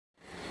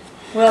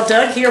Well,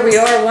 Doug, here we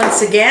are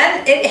once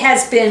again. It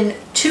has been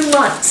 2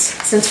 months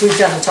since we've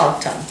done the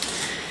Talk Time.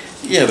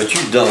 Yeah, but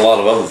you've done a lot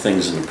of other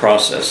things in the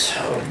process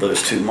of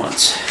those 2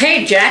 months.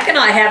 Hey, Jack and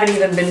I haven't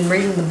even been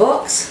reading the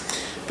books.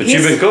 But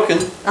you've been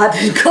cooking. I've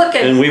been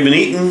cooking. And we've been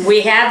eating.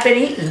 We have been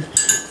eating,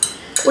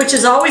 which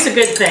is always a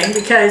good thing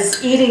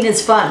because eating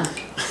is fun.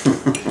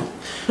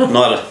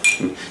 Not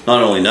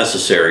only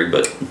necessary,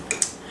 but fun.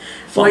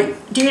 Well,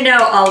 do you know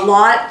a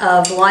lot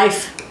of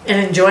life and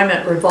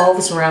enjoyment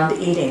revolves around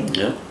eating?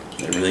 Yeah,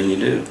 everything you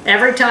do.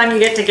 Every time you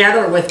get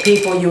together with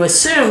people, you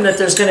assume that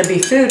there's going to be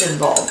food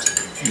involved.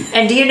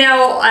 And do you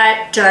know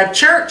at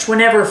church,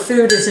 whenever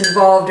food is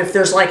involved, if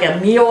there's like a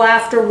meal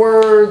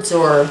afterwards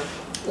or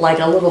like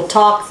a little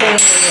talk thing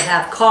where you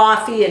have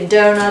coffee and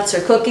donuts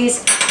or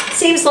cookies,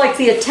 seems like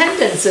the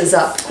attendance is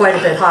up quite a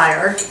bit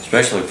higher.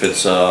 Especially if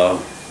it's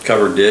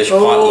covered dish,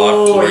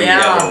 potluck, where you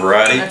have a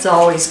variety. That's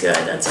always good.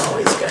 That's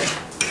always good.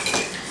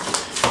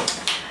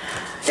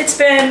 It's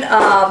been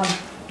a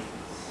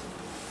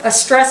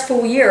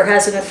stressful year,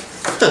 hasn't it?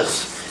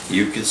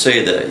 You could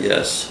say that,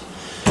 yes.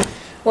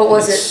 What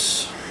was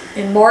it?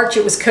 In March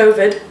it was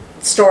COVID. It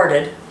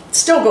started. It's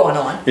still going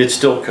on. It's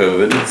still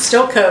COVID. It's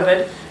still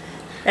COVID.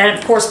 And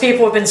of course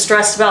people have been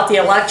stressed about the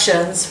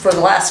elections for the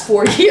last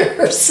 4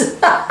 years. So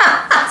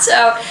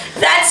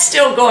that's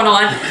still going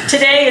on.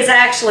 Today is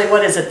actually,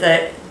 what is it?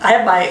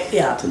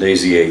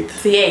 Today's the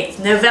 8th. The 8th.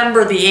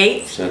 November the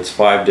 8th. So that's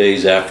 5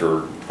 days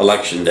after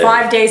Election Day.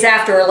 5 days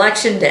after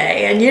Election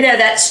Day. And you know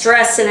that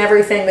stress and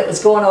everything that was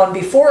going on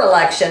before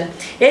election,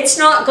 it's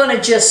not going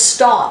to just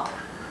stop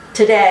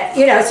today.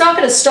 You know, it's not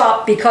going to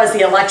stop because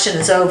the election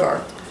is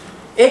over.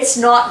 It's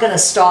not going to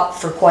stop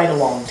for quite a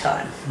long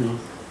time.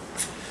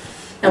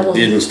 And It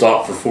didn't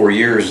stop for 4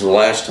 years the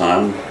last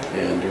time,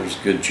 and there's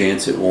a good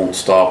chance it won't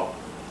stop.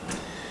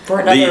 For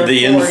another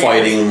The 4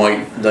 infighting years.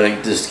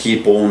 might just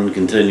keep on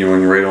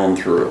continuing right on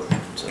through.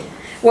 So.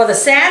 Well, the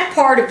sad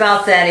part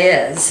about that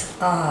is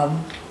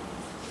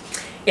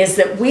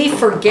that we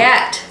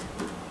forget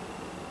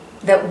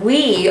that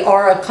we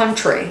are a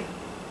country,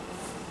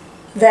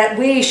 that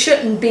we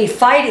shouldn't be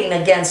fighting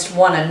against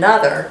one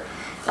another,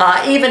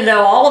 even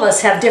though all of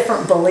us have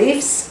different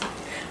beliefs.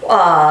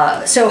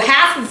 So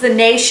half of the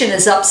nation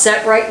is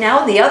upset right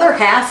now, the other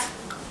half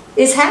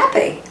is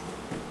happy.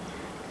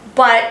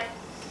 But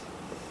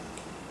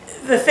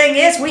the thing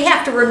is, we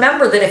have to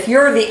remember that if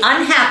you're the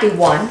unhappy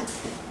one,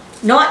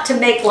 not to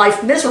make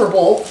life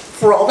miserable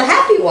for all the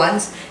happy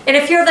ones. And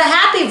if you're the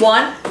happy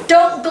one,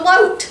 don't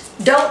gloat.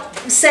 Don't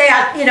say,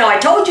 I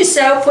told you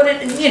so, put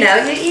it, you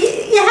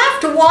have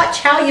to watch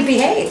how you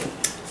behave.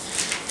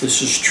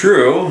 This is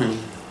true. And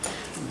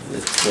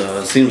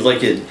it seems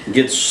like it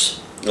gets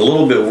a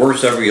little bit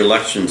worse every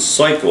election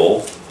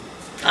cycle.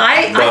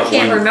 I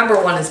can't remember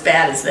one as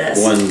bad as this.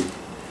 When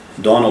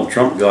Donald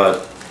Trump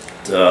got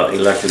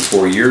elected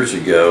 4 years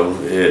ago,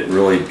 it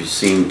really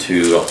seemed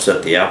to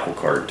upset the apple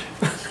cart.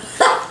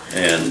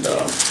 And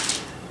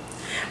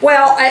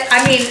well,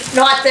 I mean,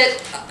 not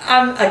that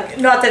I'm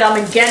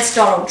against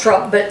Donald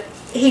Trump, but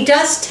he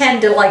does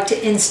tend to like to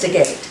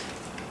instigate.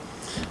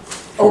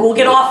 Oh, we'll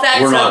get off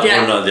that subject.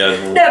 We're not there.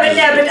 No,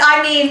 but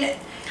I mean,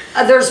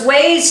 there's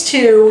ways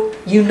to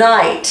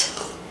unite,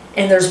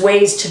 and there's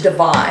ways to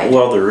divide.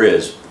 Well, there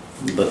is,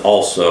 but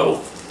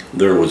also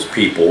there was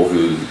people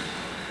who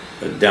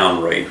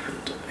downright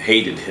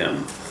hated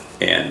him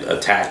and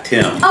attacked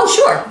him. Oh,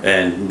 sure.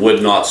 And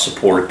would not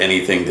support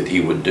anything that he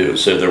would do.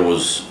 So there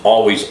was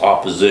always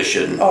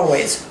opposition.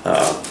 Always.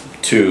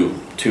 To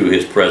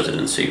his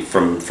presidency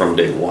from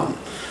day one.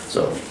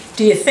 So.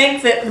 Do you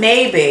think that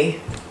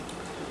maybe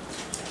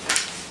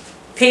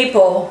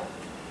people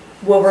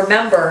will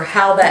remember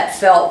how that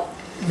felt,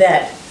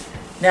 that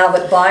now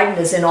that Biden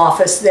is in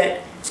office,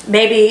 that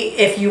maybe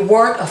if you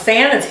weren't a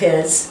fan of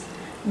his,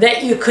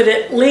 that you could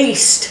at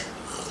least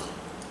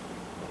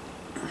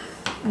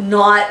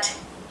not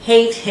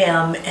hate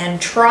him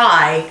and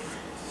try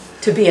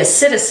to be a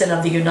citizen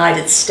of the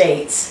United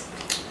States?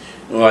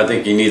 Well, I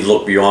think you need to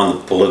look beyond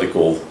the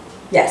political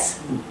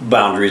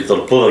boundaries, the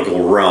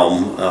political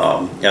realm.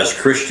 As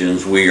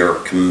Christians, we are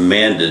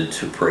commanded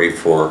to pray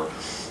for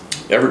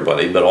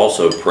everybody, but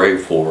also pray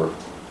for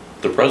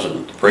the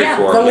president, pray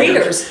for our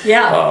leaders.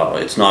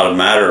 It's not a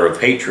matter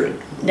of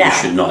hatred. No. We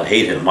should not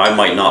hate him. I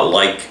might not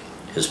like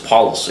his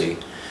policy,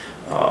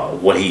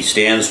 what he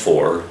stands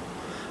for,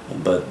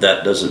 but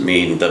that doesn't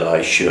mean that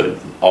I should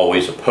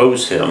always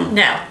oppose him.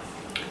 No.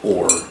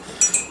 Or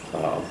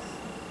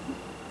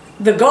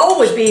the goal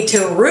would be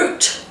to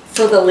root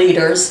for the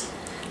leaders,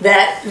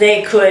 that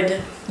they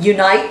could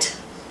unite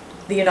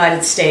the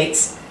United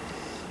States.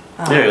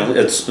 Yeah,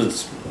 it's.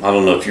 I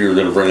don't know if you were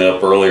going to bring it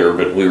up earlier,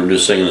 but we were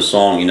just singing the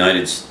song,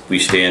 United we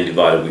stand,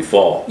 divided we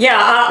fall.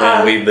 Yeah.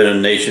 And we've been a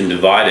nation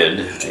divided,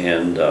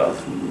 and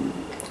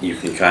you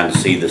can kind of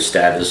see the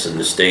status and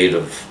the state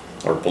of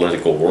our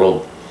political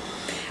world.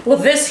 Well,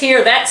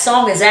 that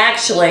song is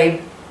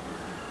actually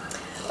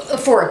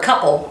for a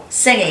couple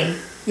singing.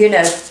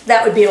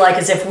 That would be like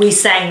as if we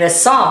sang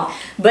this song.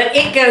 But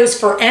it goes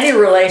for any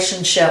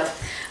relationship.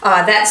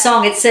 that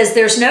song, it says,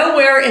 "There's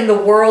nowhere in the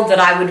world that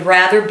I would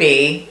rather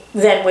be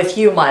than with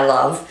you, my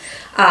love.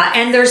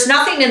 And there's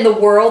nothing in the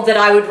world that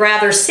I would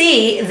rather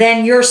see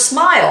than your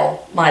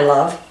smile, my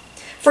love.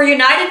 For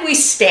united we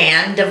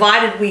stand,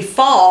 divided we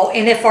fall,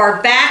 and if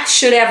our backs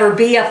should ever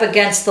be up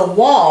against the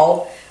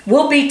wall,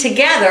 we'll be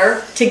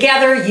together,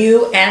 together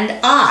you and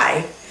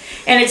I."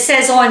 And it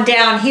says on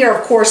down here,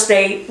 of course,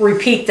 they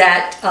repeat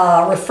that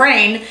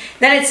refrain.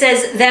 Then it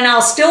says, "Then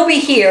I'll still be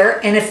here,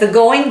 and if the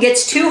going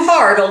gets too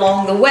hard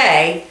along the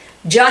way,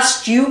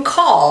 just you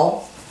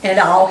call and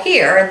I'll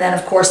hear." And then,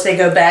 of course, they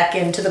go back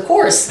into the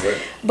chorus. Right.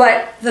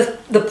 But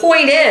the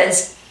point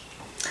is,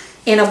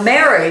 in a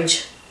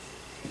marriage,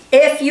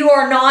 if you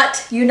are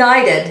not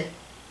united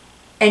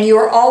and you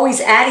are always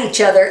at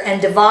each other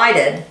and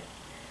divided,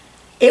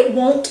 it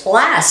won't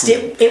last.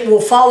 It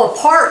will fall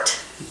apart.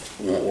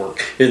 It won't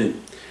work.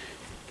 And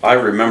I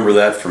remember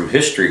that from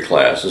history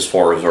class as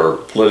far as our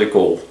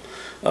political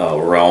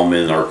realm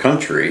in our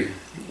country.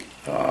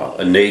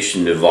 A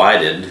nation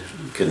divided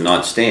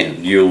cannot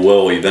stand. You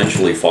will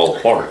eventually fall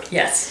apart.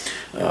 Yes.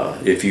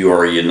 If you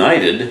are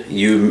united,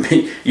 you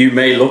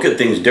may look at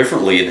things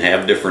differently and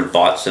have different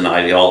thoughts and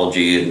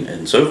ideology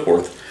and so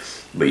forth,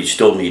 but you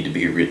still need to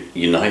be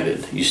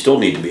united. You still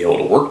need to be able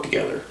to work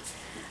together.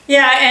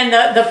 Yeah, and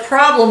the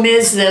problem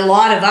is that a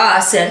lot of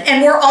us,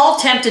 and we're all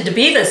tempted to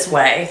be this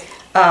way,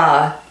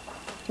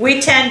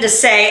 we tend to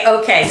say,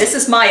 okay, this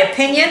is my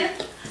opinion.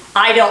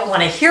 I don't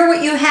want to hear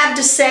what you have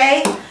to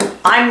say.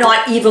 I'm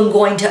not even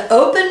going to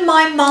open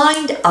my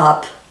mind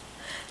up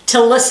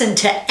to listen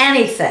to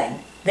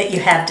anything that you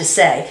have to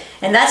say.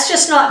 And that's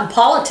just not in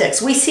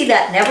politics. We see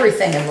that in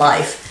everything in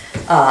life.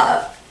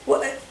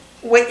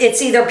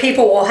 It's either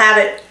people will have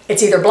it,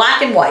 it's either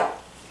black and white.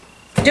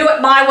 Do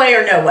it my way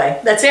or no way.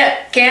 That's it.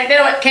 Can't do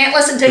it. Can't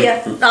listen to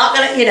you. Not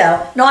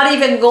gonna, not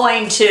even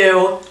going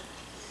to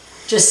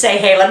just say,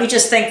 hey, let me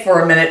just think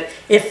for a minute.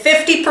 If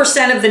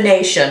 50% of the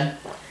nation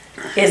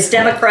is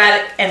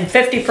Democratic and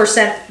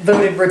 50%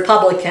 voted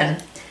Republican,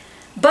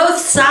 both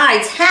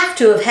sides have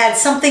to have had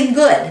something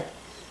good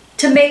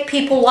to make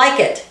people like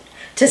it,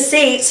 to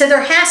see. So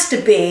there has to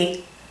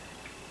be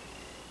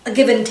a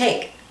give and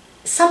take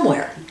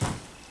somewhere.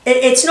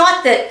 It's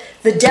not that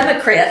the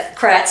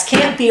Democrats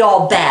can't be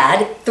all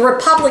bad, the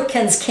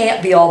Republicans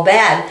can't be all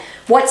bad.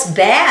 What's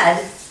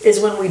bad is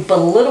when we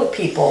belittle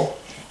people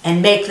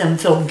and make them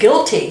feel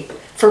guilty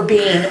for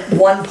being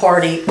one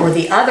party or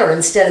the other,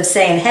 instead of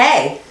saying,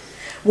 hey,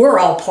 we're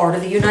all part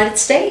of the United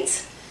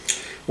States.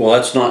 Well,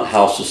 that's not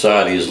how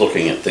society is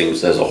looking at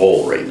things as a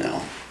whole right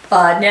now.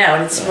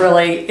 No, it's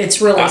really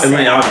sad. I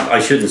mean, I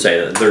shouldn't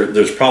say that.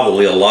 There's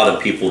probably a lot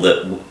of people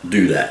that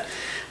do that.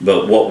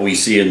 But what we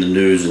see in the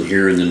news and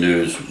hear in the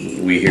news,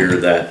 we hear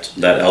that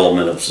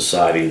element of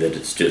society that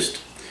it's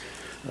just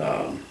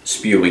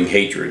spewing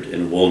hatred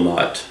and will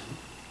not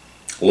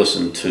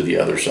listen to the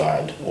other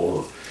side.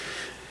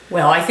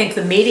 Well, I think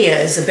the media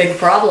is a big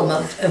problem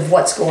of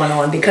what's going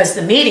on, because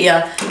the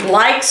media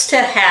likes to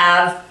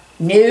have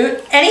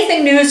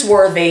anything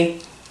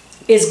newsworthy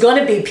is going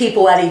to be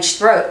people at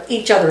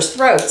each other's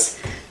throats,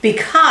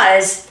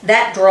 because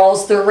that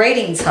draws their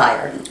ratings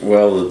higher.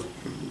 Well,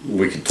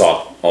 we could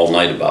talk all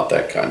night about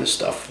that kind of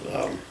stuff.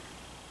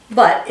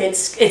 But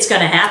it's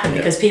going to happen,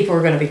 because people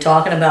are going to be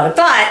talking about it.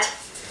 But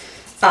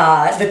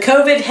the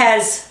COVID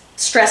has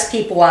stressed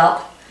people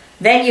out.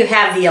 Then you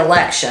have the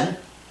election.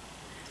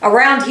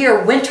 Around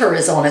here, winter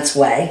is on its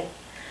way.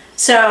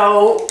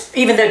 So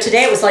even though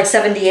today it was like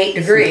 78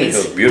 degrees.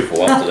 It was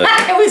beautiful out today.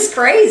 It was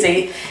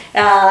crazy.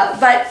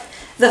 But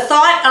the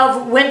thought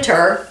of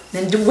winter,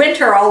 and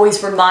winter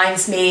always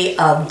reminds me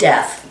of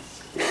death.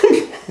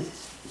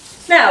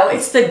 No,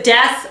 it's the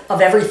death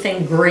of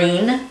everything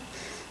green,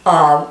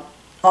 all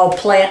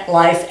plant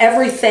life.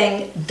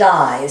 Everything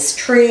dies.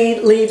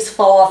 Leaves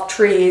fall off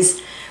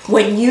trees.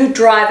 When you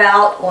drive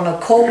out on a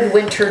cold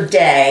winter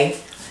day,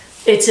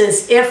 it's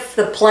as if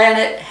the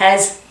planet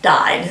has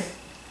died.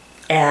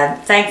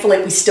 And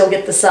thankfully we still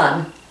get the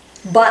sun.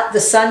 But the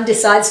sun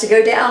decides to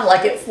go down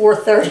like at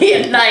 4:30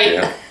 at night.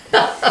 Yeah.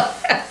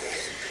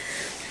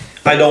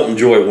 I don't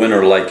enjoy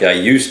winter like I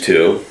used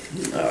to.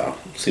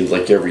 Seems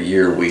like every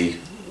year we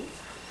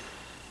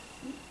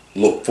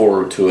look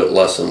forward to it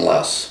less and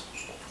less.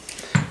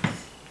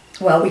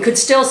 Well, we could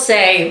still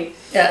say,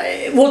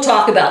 we'll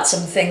talk about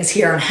some things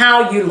here on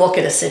how you look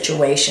at a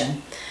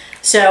situation.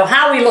 So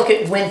how we look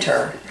at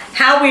winter,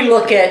 how we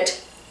look at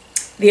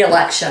the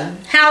election,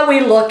 how we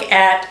look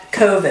at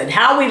COVID,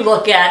 how we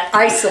look at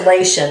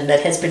isolation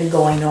that has been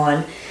going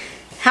on,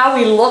 how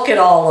we look at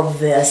all of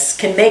this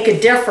can make a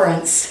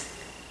difference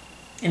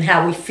in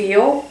how we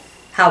feel,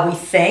 how we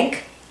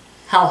think,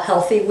 how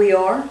healthy we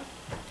are.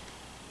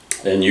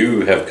 And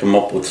you have come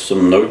up with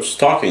some notes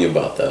talking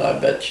about that, I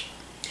bet you.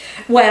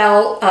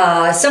 Well,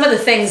 some of the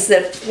things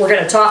that we're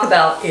going to talk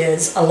about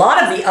is a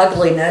lot of the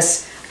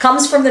ugliness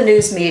comes from the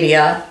news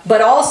media,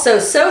 but also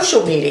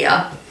social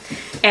media.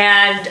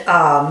 And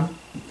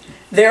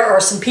there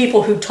are some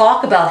people who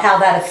talk about how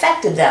that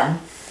affected them.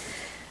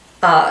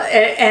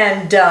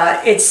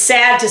 It's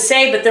sad to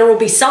say, but there will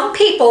be some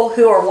people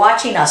who are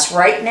watching us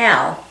right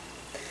now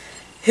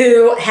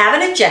who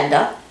have an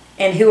agenda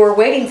and who are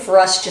waiting for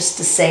us just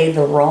to say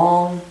the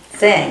wrong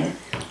thing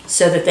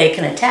so that they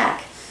can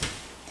attack.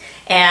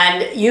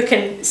 And you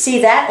can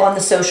see that on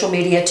the social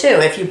media too.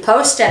 If you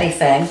post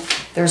anything,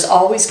 there's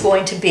always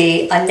going to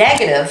be a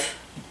negative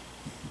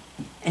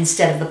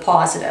instead of the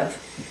positive.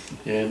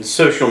 And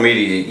social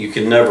media, you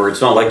can never,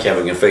 it's not like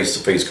having a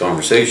face-to-face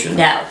conversation.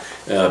 No.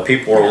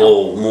 People are a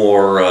little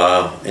more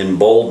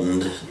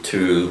emboldened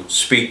to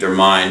speak their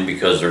mind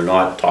because they're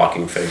not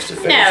talking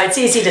face-to-face. No, it's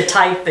easy to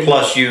type.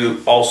 Plus,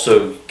 you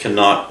also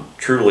cannot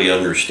truly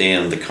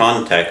understand the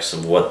context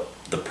of what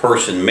the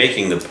person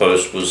making the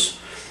post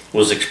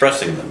was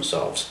expressing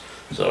themselves.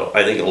 So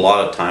I think a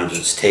lot of times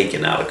it's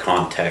taken out of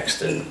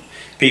context and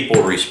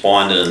people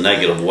respond in a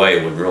negative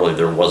way when really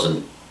there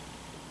wasn't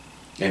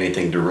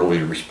anything to really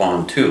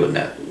respond to in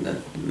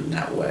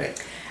that way.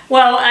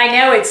 Well, I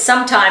know it's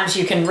sometimes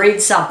you can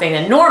read something,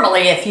 and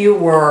normally if you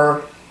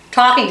were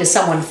talking to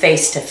someone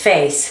face to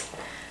face,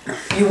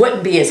 you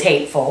wouldn't be as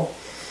hateful.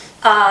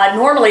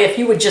 Normally if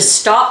you would just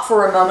stop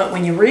for a moment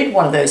when you read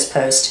one of those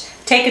posts,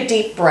 take a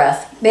deep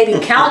breath, maybe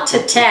count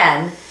to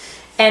 10,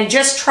 and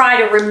just try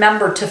to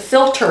remember to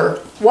filter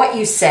what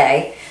you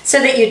say so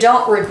that you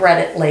don't regret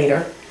it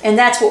later. And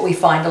that's what we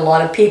find a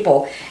lot of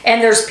people.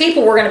 And there's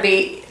people we're going to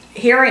be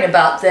hearing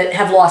about that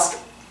have lost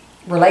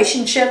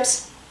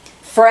relationships,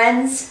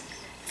 friends,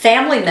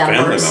 family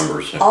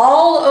members yeah.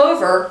 all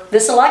over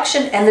this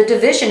election and the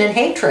division and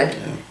hatred.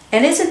 Yeah.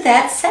 And isn't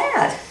that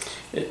sad?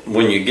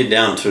 When you get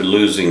down to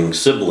losing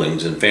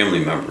siblings and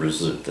family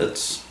members,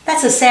 that's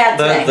a sad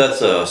thing.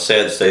 That's a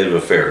sad state of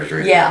affairs,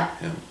 right? Yeah.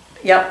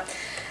 Yep.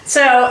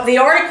 So the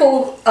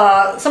article,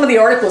 some of the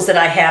articles that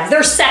I have,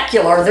 they're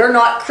secular. They're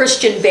not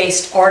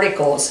Christian-based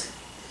articles.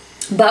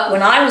 But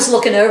when I was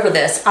looking over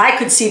this, I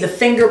could see the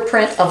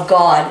fingerprint of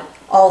God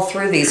all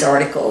through these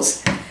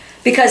articles.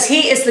 Because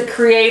He is the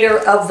creator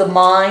of the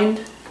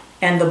mind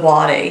and the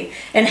body.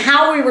 And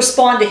how we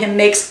respond to Him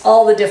makes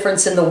all the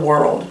difference in the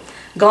world.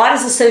 God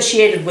is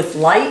associated with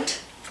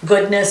light,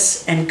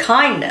 goodness, and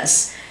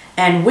kindness.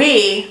 And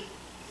we,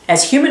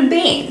 as human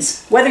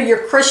beings, whether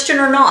you're Christian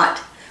or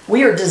not,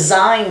 we are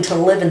designed to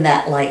live in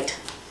that light.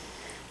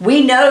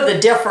 We know the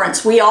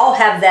difference. We all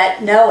have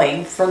that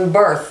knowing from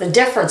birth, the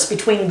difference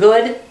between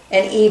good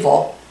and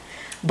evil.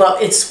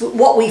 But it's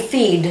what we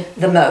feed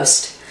the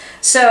most.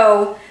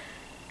 So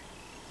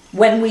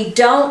when we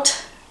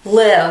don't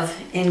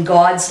live in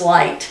God's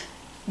light,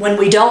 when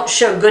we don't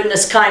show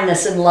goodness,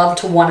 kindness, and love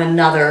to one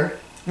another,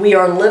 we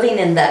are living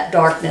in that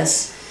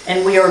darkness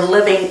and we are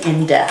living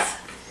in death.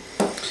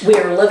 We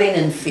are living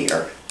in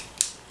fear.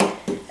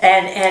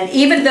 And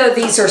even though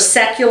these are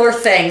secular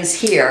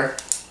things here.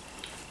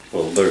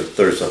 Well,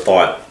 there's a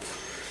thought.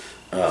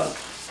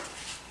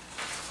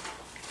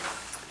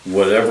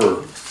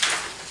 Whatever,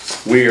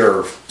 we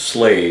are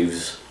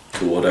slaves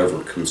to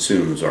whatever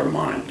consumes our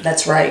mind.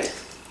 That's right.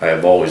 I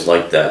have always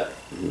liked that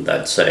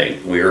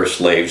saying. We are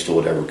slaves to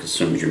whatever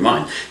consumes your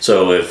mind.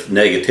 So if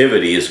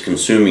negativity is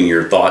consuming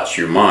your thoughts,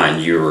 your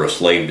mind, you are a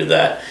slave to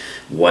that.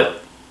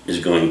 What is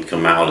going to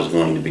come out is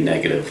going to be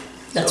negative.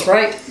 That's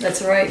right.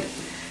 That's right.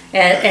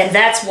 And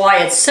that's why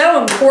it's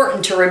so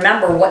important to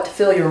remember what to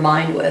fill your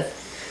mind with.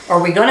 Are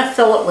we going to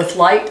fill it with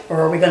light or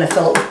are we going to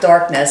fill it with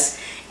darkness?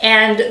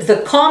 And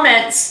the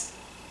comments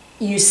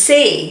you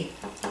see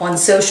on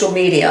social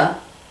media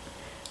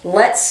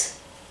lets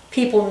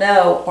people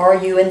know,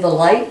 are you in the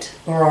light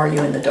or are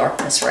you in the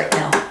darkness right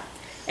now?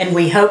 And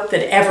we hope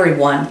that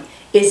everyone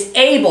is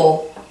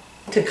able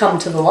to come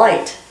to the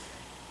light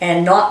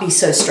and not be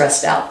so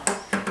stressed out.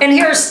 And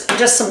here's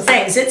just some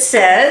things. It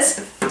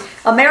says,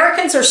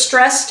 Americans are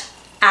stressed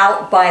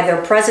out by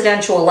their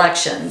presidential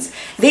elections.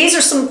 These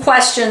are some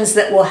questions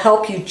that will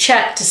help you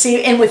check to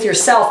see in with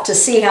yourself to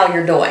see how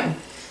you're doing.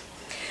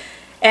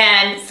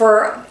 And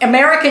for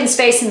Americans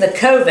facing the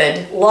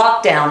COVID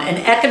lockdown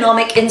and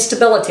economic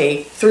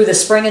instability through the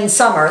spring and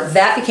summer,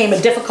 that became a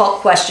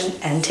difficult question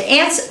and to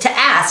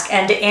ask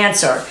and to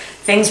answer.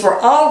 Things were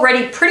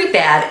already pretty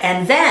bad,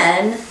 and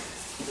then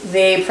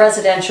the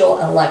presidential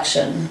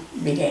election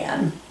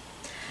began.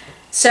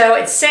 So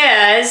it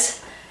says,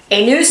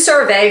 a new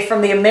survey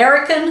from the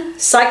American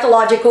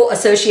Psychological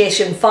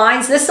Association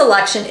finds this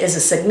election is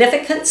a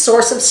significant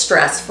source of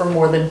stress for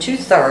more than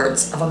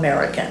 2/3 of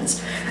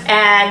Americans.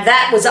 And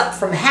that was up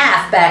from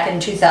half back in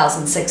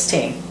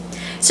 2016.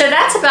 So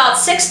that's about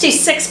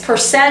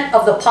 66%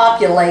 of the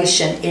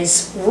population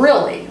is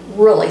really,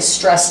 really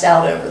stressed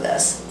out over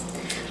this.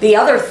 The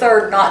other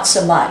third, not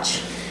so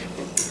much.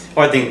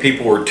 Well, I think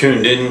people were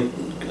tuned in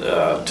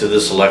to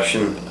this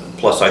election.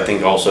 Plus, I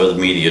think also the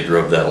media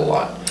drove that a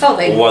lot. Oh,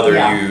 they Whether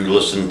yeah. you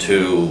listen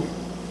to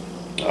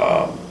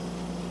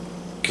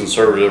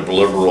conservative,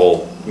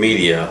 liberal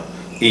media,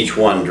 each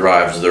one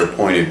drives their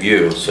point of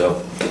view.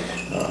 So.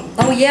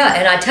 Oh yeah,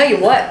 and I tell you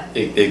what.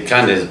 It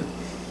kind of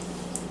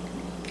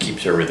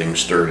keeps everything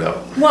stirred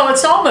up. Well,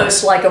 it's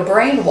almost like a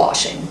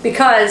brainwashing,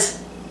 because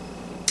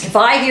if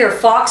I hear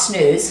Fox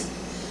News,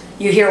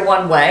 you hear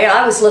one way.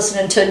 I was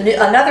listening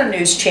to another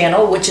news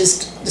channel which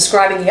is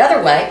describing the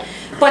other way.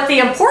 But the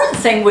important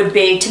thing would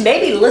be to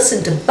maybe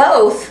listen to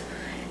both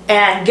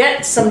and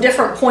get some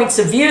different points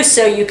of view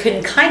so you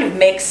can kind of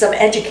make some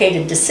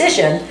educated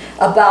decision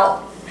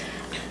about...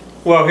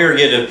 Well, here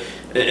again,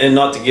 and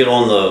not to get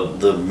on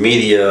the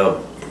media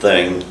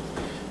thing,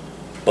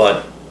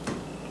 but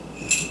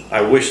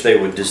I wish they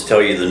would just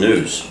tell you the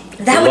news.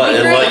 That would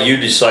be great. And let you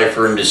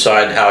decipher and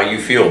decide how you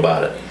feel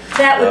about it.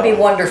 That would be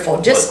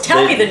wonderful. Just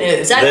tell me the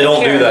news. They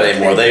don't do that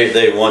anymore.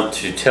 They want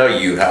to tell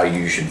you how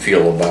you should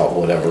feel about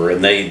whatever,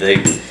 and they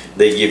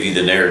give you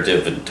the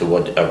narrative and to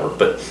whatever.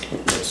 But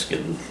let's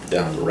get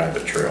down the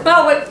rabbit trail.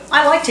 Well,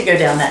 I like to go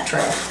down that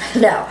trail.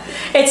 No.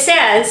 It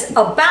says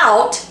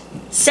about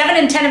 7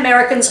 in 10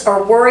 Americans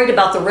are worried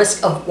about the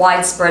risk of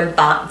widespread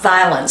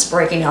violence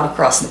breaking out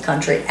across the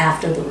country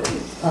after the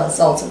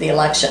results of the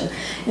election.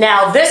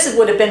 Now, this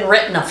would have been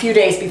written a few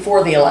days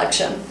before the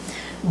election,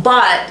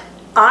 but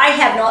I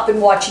have not been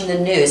watching the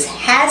news.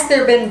 Has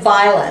there been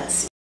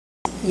violence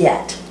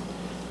yet?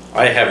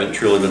 I haven't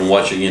truly been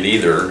watching it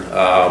either.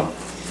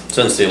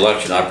 Since the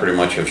election, I pretty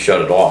much have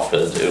shut it off.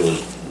 It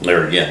was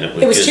there again. It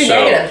was just too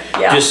negative.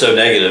 Yeah. Just so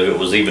negative, it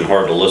was even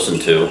hard to listen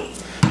to.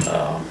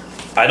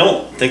 I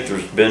don't think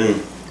there's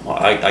been, well,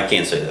 I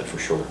can't say that for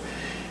sure.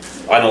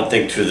 I don't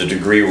think to the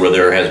degree where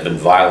there has been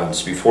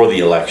violence before the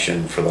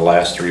election for the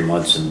last 3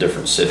 months in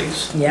different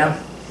cities.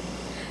 Yeah.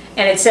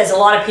 And it says a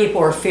lot of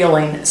people are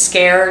feeling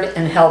scared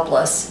and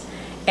helpless.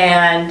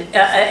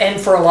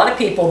 And for a lot of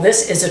people,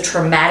 this is a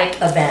traumatic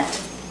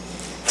event.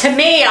 To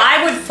me,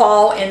 I would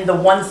fall in the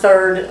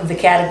 1/3 of the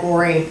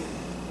category.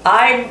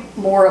 I'm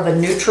more of a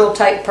neutral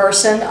type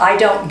person. I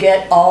don't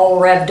get all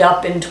revved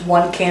up into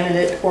one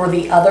candidate or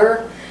the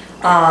other.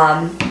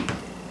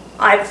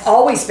 I've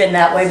always been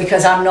that way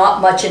because I'm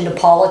not much into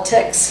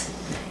politics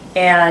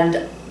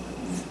and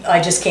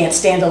I just can't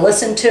stand to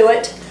listen to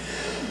it.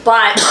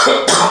 But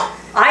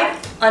I'm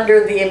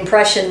under the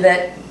impression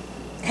that,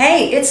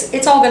 hey,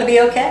 it's all going to be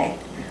okay.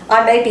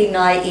 I may be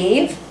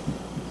naive,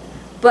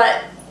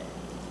 but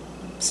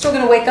still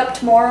going to wake up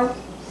tomorrow.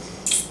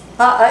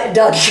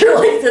 Doug,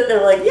 surely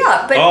they're like,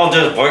 yeah, but I'll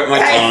just bite my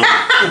tongue.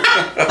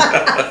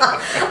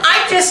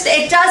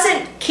 It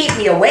doesn't keep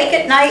me awake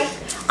at night.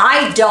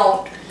 I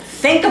don't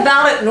think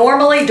about it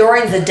normally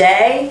during the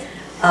day.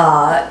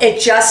 It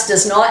just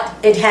does not,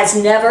 it has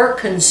never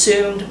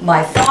consumed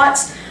my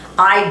thoughts.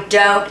 I'm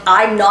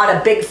not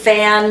a big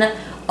fan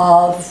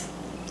of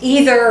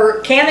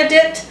either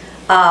candidate,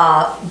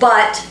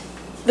 but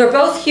they're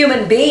both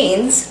human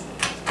beings,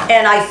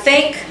 and I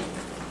think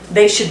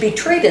they should be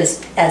treated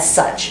as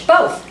such,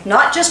 both.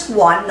 Not just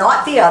one,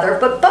 not the other,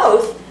 but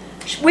both.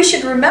 We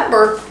should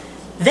remember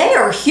they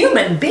are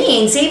human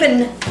beings,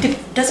 even,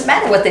 doesn't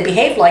matter what they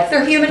behave like,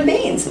 they're human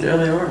beings. Yeah,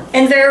 they are.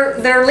 And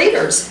they're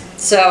leaders.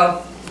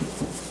 So,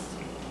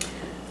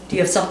 do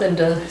you have something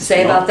to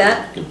say about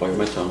that? I can bite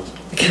my tongue.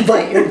 You can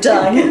bite your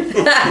tongue.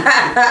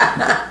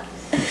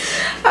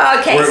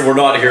 Okay. We're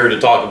not here to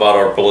talk about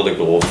our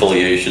political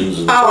affiliations.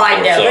 And I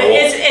know. So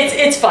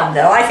it's fun,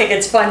 though. I think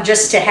it's fun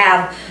just to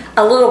have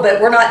a little bit.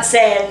 We're not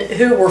saying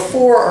who we're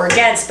for or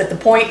against, but the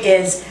point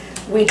is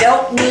we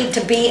don't need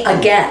to be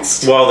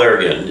against. Well, there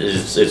again,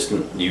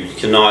 you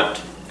cannot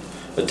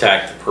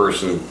attack the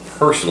person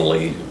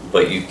personally,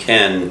 but you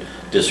can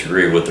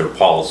disagree with their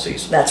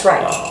policies. That's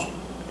right.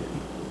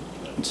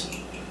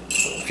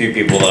 A few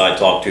people that I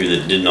talked to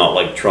that did not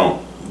like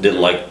Trump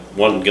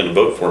wasn't going to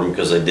vote for him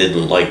because they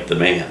didn't like the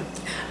man.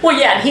 Well,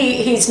 yeah,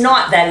 he's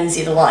not that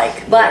easy to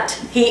like, but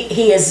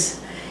he is.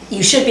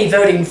 You should be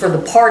voting for the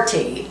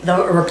party,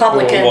 the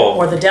Republican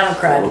or the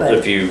Democrat. But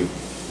if you,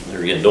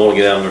 again, don't want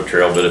to get out on the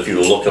trail, but if you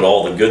look at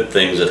all the good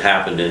things that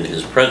happened in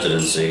his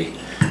presidency,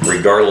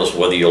 regardless of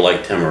whether you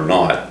liked him or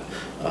not,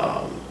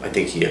 I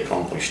think he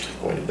accomplished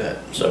quite a bit.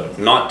 So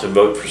not to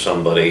vote for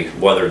somebody,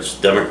 whether it's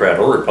Democrat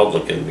or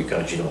Republican,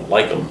 because you don't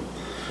like them,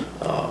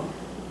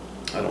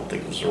 I don't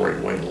think it was the right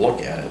way to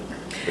look at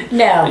it.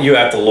 No. You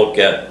have to look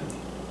at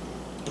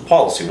the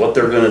policy, what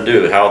they're going to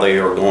do, how they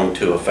are going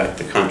to affect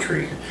the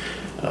country.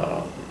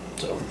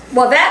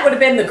 Well, that would have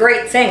been the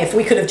great thing if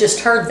we could have just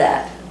heard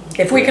that.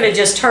 If we could have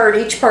just heard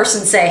each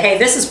person say, hey,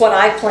 this is what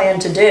I plan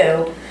to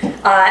do,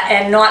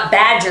 and not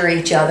badger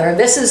each other.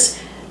 This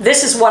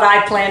is what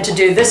I plan to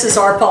do. This is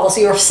our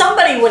policy. Or if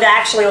somebody would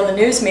actually on the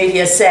news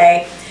media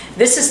say,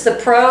 this is the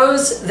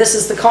pros, this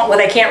is the cons. Well,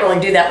 they can't really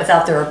do that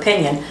without their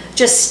opinion.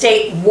 Just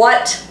state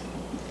what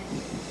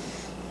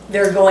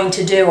they're going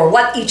to do or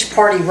what each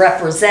party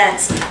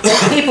represents,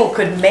 then people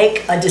could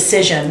make a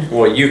decision.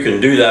 Well, you can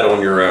do that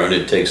on your own.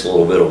 It takes a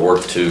little bit of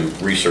work to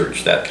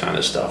research that kind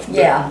of stuff.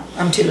 Yeah,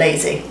 I'm too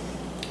lazy.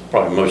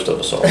 Probably most of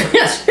us are.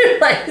 Too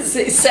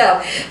lazy.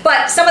 So,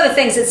 but some of the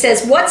things it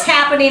says, what's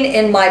happening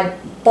in my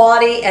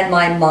body and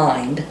my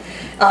mind?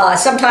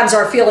 Sometimes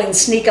our feelings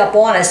sneak up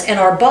on us, and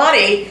our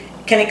body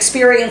can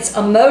experience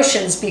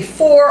emotions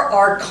before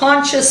our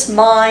conscious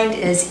mind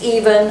is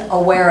even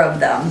aware of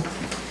them.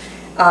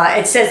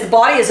 It says the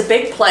body is a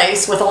big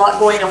place with a lot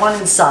going on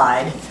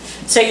inside.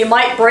 So you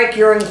might break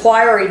your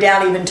inquiry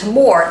down even to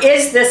more.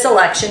 Is this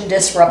election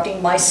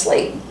disrupting my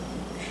sleep?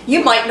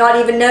 You might not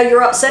even know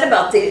you're upset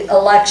about the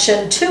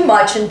election too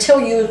much until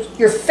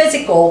your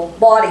physical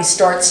body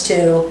starts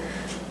to...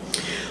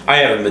 I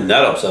haven't been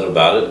that upset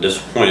about it,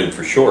 disappointed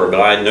for sure,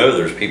 but I know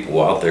there's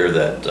people out there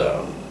that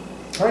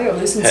you're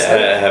losing sleep.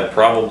 have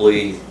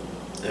probably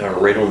are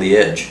right on the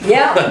edge.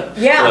 Yeah,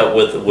 yeah.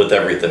 with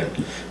everything.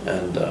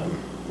 And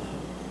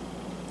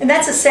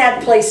that's a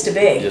sad place to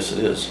be. Yes,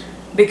 it is.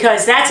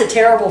 Because that's a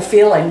terrible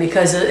feeling,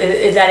 because of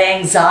that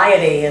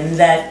anxiety and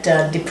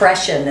that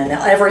depression and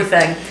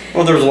everything.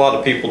 Well, there's a lot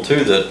of people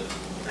too that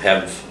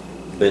have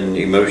been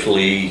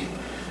emotionally,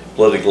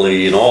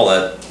 politically, and all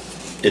that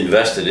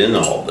invested in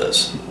all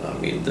this. I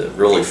mean, that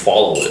really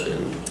follow it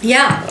and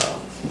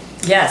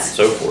yes,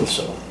 so forth.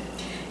 So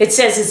it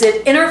says, is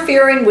it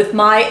interfering with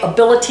my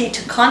ability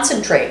to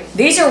concentrate?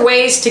 These are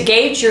ways to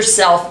gauge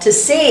yourself to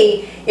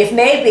see if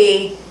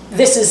maybe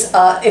this is,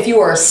 if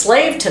you are a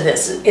slave to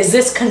this, is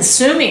this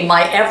consuming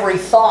my every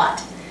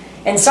thought?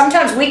 And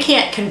sometimes we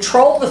can't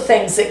control the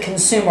things that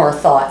consume our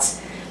thoughts.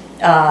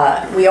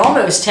 We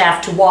almost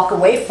have to walk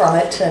away from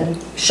it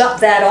and shut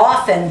that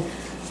off, and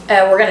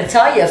we're going to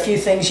tell you a few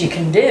things you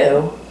can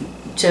do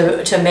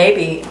to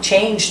maybe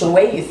change the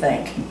way you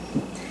think.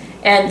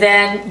 And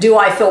then, do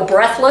I feel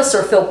breathless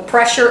or feel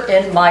pressure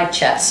in my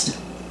chest?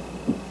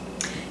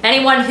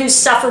 Anyone who's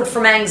suffered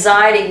from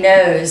anxiety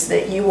knows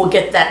that you will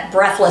get that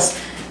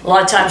breathless. A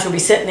lot of times you'll be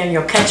sitting there and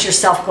you'll catch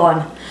yourself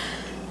going,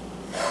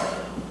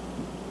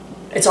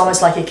 it's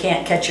almost like you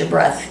can't catch your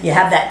breath. You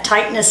have that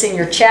tightness in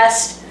your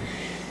chest.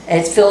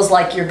 It feels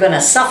like you're going to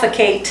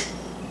suffocate.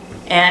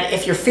 And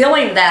if you're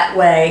feeling that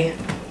way,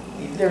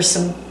 there's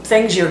some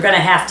things you're going to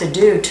have to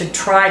do to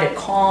try to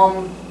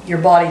calm your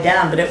body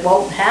down, but it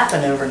won't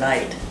happen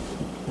overnight.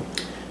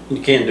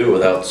 you can't do it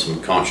without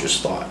some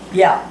conscious thought.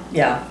 Yeah,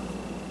 yeah.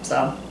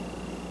 So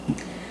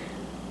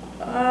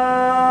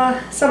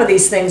some of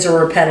these things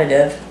are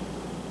repetitive.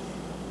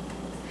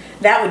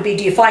 That would be,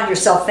 do you find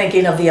yourself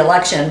thinking of the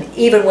election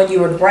even when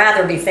you would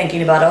rather be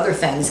thinking about other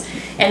things?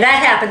 And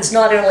that happens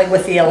not only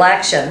with the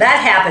election,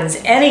 that happens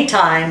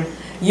anytime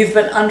you've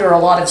been under a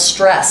lot of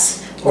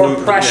stress or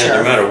pressure.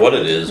 No matter what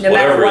it is,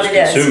 whatever is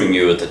consuming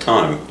you at the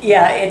time.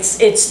 Yeah,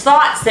 it's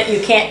thoughts that you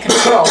can't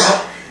control.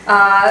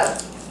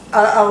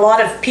 A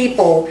lot of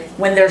people,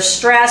 when they're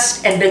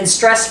stressed and been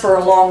stressed for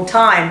a long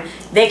time,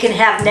 they can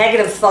have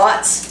negative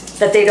thoughts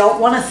that they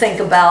don't want to think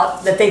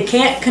about, that they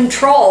can't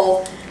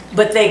control,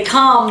 but they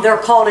come, they're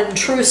called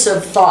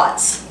intrusive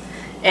thoughts.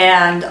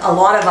 And a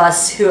lot of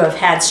us who have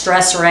had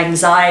stress or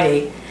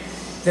anxiety,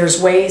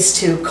 there's ways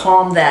to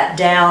calm that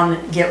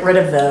down, get rid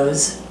of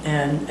those,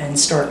 and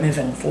start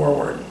moving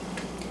forward.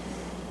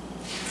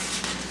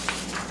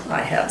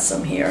 I have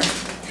some here.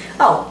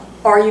 Oh,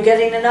 are you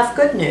getting enough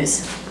good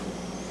news?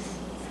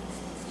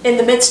 In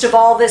the midst of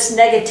all this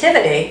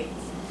negativity,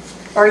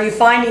 are you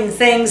finding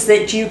things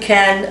that you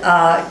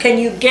can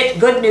you get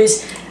good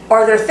news?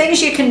 Are there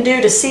things you can do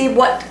to see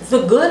what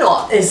the good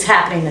is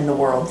happening in the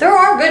world? There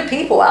are good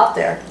people out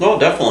there. Oh,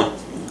 definitely.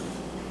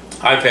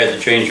 I've had to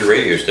change the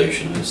radio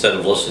station. Instead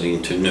of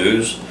listening to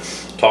news,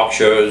 talk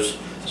shows,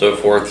 so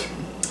forth,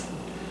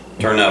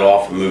 turn that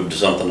off and move to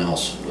something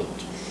else.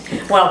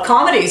 Well,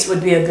 comedies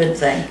would be a good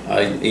thing.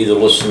 I either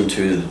listen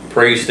to the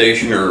praise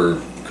station or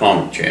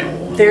comedy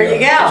channel. There you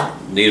go.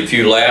 Need a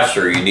few laughs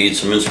or you need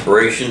some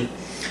inspiration.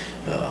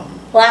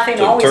 Laughing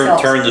always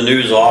helps. Turn the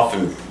news off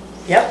and...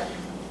 Yep.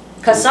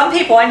 Because some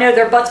people, I know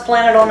their butt's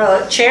planted on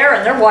a chair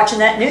and they're watching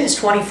that news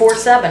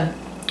 24/7.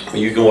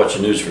 You can watch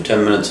the news for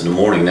 10 minutes in the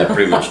morning. That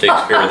pretty much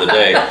takes care of the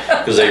day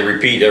because they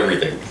repeat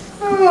everything.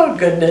 Oh,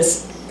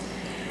 goodness.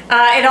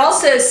 It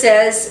also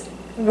says,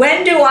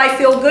 when do I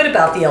feel good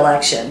about the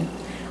election?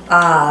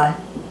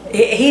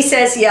 He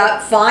says, yeah,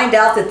 find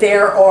out that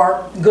there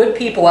are good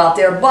people out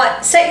there,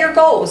 but set your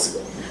goals.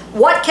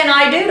 What can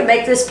I do to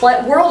make this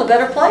world a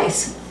better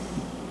place?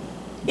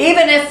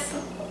 Even if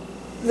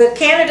the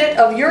candidate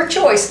of your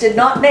choice did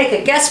not make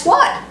it, guess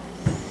what?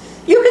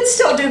 You can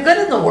still do good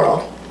in the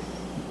world.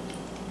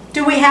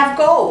 Do we have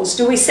goals?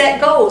 Do we set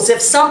goals?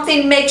 If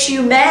something makes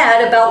you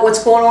mad about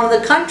what's going on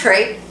in the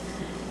country,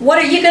 what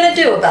are you going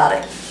to do about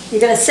it?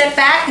 You're going to sit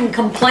back and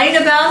complain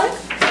about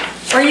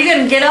it? Or are you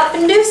going to get up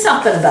and do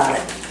something about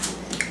it?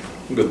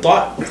 Good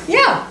thought.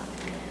 Yeah.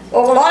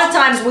 Well, a lot of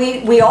times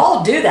we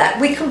all do that.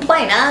 We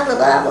complain, blah,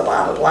 blah, blah,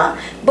 blah,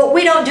 blah, but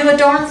we don't do a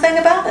darn thing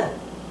about it.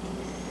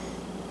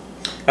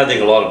 I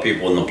think a lot of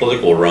people in the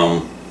political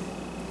realm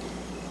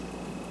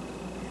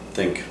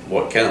think,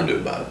 what can I do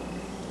about it?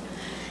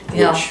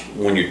 Yeah. Which,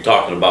 when you're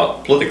talking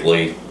about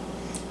politically,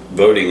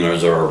 voting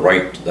is our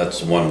right, that's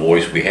the one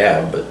voice we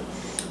have, but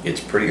it's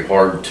pretty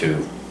hard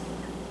to,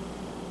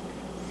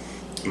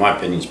 in my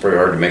opinion, it's pretty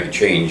hard to make a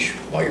change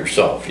by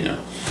yourself, you know.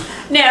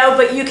 No,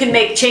 but you can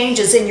make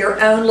changes in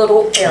your own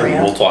little area.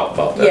 And we'll talk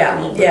about that in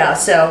a little bit. Yeah,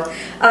 so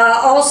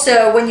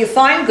also when you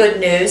find good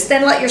news,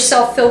 then let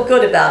yourself feel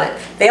good about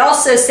it. They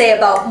also say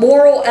about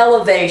moral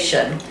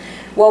elevation.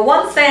 Well,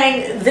 one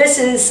thing, this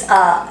is,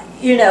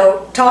 you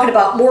know, talking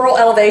about moral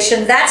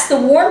elevation, that's the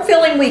warm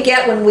feeling we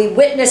get when we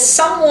witness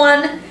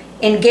someone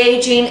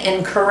engaging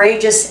in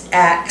courageous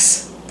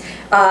acts.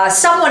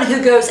 Someone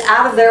who goes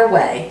out of their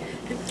way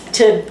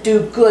to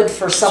do good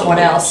for someone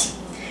else.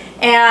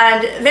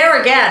 And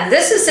there again,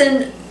 this is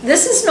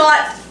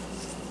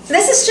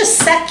just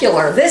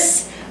secular.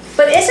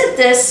 But isn't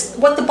this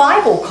what the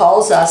Bible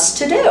calls us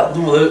to do?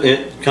 Well,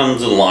 it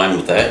comes in line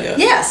with that, yes.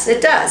 Yes,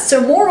 it does. So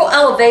moral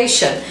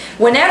elevation,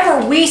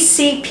 whenever we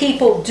see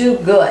people do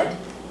good,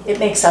 it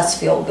makes us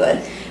feel good.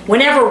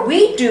 Whenever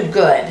we do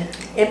good,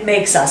 it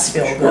makes us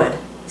feel good.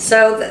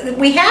 So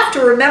we have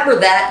to remember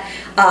that,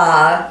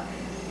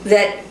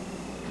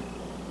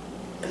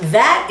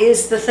 that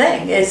is the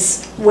thing,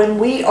 is when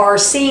we are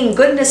seeing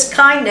goodness,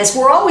 kindness,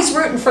 we're always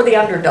rooting for the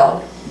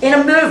underdog. In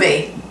a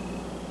movie,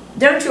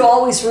 don't you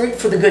always root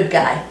for the good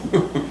guy?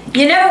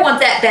 You never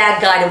want that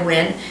bad guy to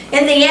win.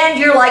 In the end,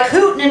 you're like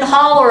hooting and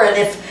hollering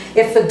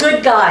if the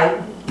good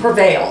guy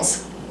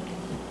prevails.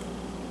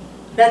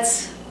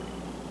 That's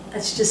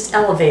just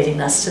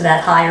elevating us to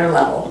that higher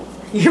level.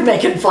 You're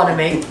making fun of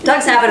me.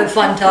 Doug's having a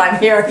fun time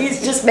here.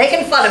 He's just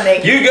making fun of me.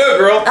 You go,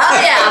 girl.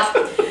 Oh yeah.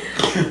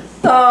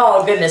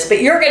 Oh goodness,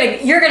 but you're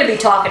gonna be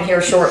talking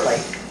here shortly.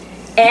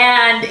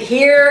 And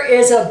here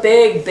is a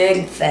big,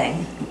 big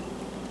thing.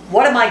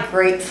 What am I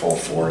grateful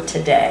for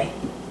today?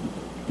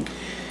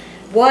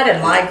 What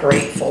am I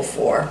grateful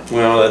for?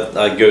 Well,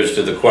 that goes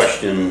to the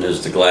question,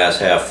 is the glass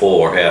half full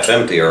or half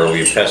empty? Are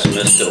we a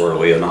pessimist or are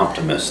we an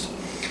optimist?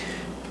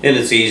 And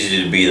it's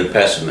easy to be the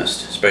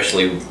pessimist,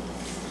 especially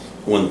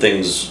when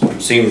things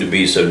seem to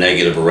be so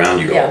negative around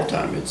you all the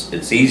time.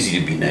 It's easy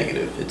to be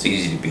negative. It's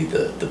easy to be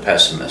the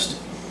pessimist.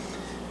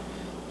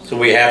 So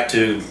we have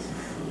to,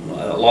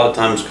 a lot of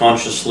times,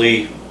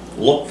 consciously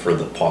look for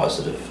the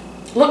positive.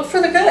 Look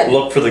for the good.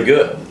 Look for the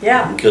good.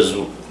 Yeah. Because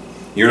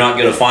you're not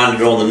going to find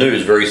it on the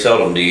news. Very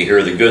seldom do you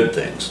hear the good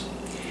things.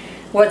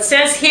 Well, it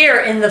says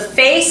here, in the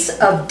face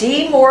of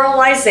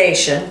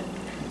demoralization,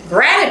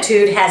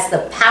 gratitude has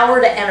the power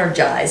to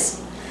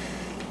energize.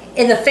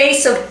 In the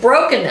face of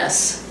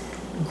brokenness,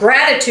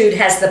 gratitude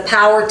has the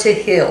power to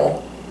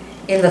heal.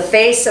 In the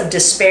face of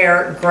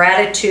despair,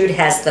 gratitude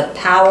has the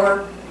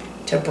power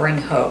to bring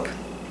hope.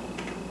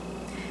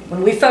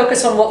 When we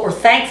focus on what we're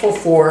thankful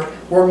for,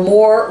 we're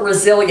more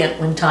resilient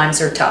when times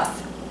are tough.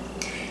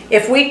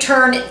 If we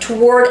turn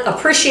toward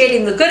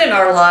appreciating the good in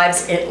our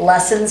lives, it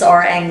lessens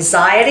our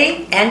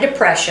anxiety and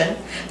depression,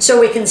 so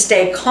we can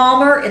stay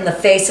calmer in the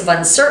face of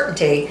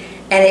uncertainty,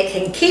 and it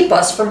can keep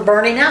us from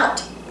burning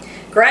out.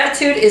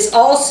 Gratitude is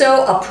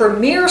also a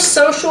premier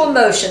social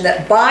emotion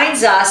that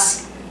binds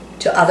us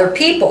to other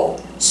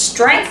people,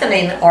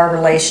 strengthening our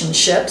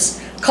relationships.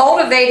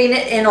 Cultivating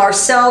it in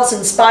ourselves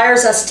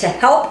inspires us to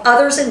help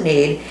others in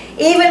need,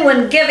 even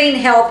when giving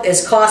help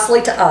is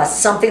costly to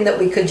us, something that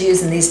we could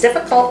use in these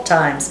difficult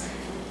times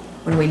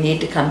when we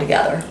need to come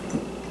together.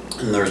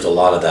 And there's a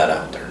lot of that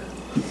out there.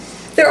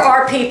 There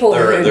are people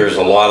who... There's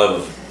a lot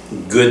of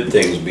good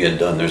things being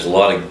done. There's a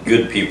lot of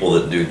good people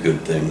that do good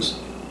things.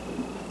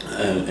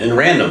 And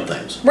random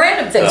things.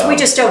 Random things. We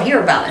just don't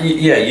hear about it.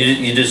 Yeah,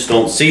 you just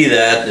don't see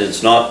that.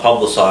 It's not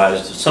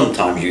publicized.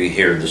 Sometimes you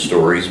hear the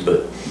stories,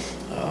 but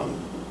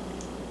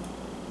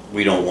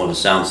we don't want to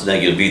sound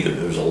negative either.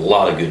 There's a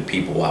lot of good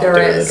people out there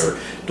that are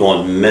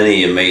doing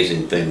many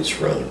amazing things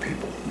for other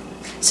people.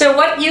 So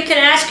what you can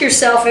ask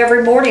yourself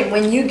every morning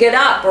when you get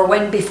up, or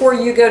before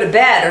you go to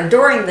bed, or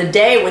during the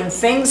day when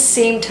things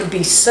seem to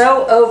be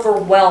so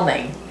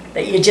overwhelming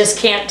that you just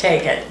can't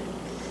take it.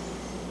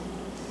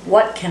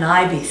 What can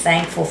I be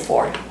thankful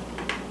for?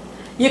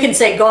 You can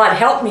say, God,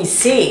 help me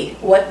see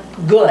what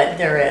good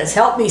there is.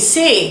 Help me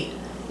see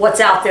what's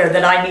out there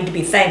that I need to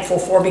be thankful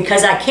for,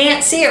 because I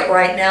can't see it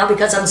right now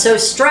because I'm so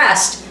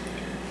stressed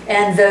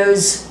and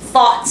those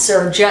thoughts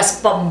are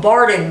just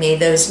bombarding me,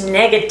 those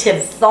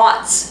negative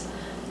thoughts.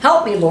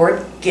 Help me,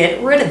 Lord, get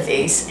rid of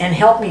these and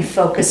help me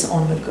focus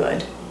on the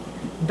good.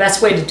 The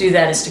best way to do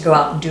that is to go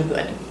out and do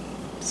good.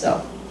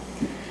 So,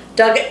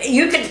 Doug,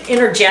 you can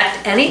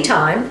interject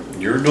anytime.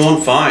 You're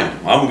doing fine.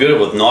 I'm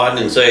good with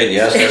nodding and saying,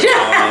 yes,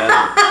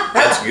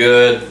 that's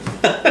good.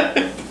 That's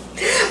good.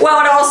 Well,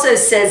 it also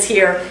says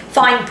here,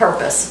 find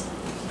purpose.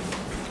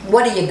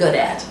 What are you good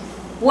at?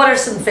 What are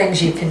some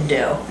things you can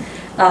do?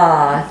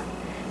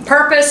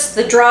 Purpose,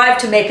 the drive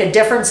to make a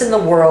difference in the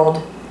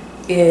world,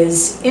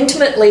 is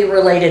intimately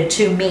related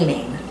to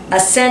meaning. A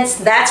sense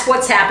that's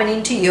what's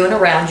happening to you and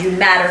around you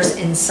matters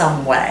in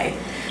some way.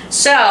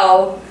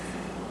 So,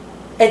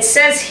 it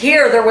says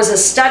here there was a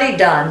study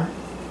done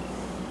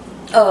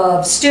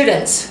of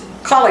students,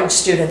 college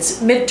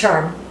students,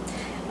 midterm,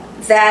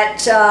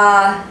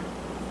 that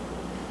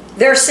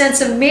their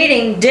sense of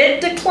meaning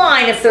did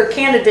decline if their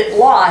candidate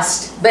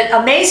lost, but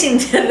amazing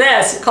to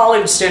this,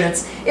 college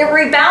students, it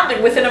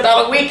rebounded within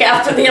about a week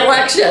after the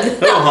election.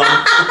 Okay,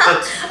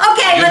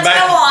 let's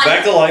go on.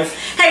 Back to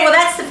life. Hey, well,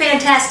 that's the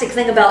fantastic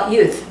thing about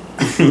youth.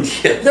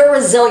 Yeah. They're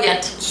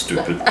resilient.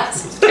 Stupid.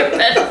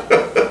 Stupid.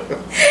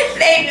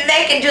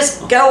 They can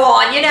just go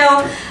on. You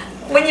know,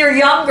 when you're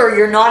younger,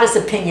 you're not as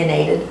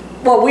opinionated.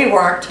 Well, we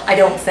weren't, I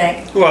don't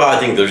think. Well, I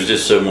think there's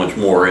just so much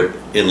more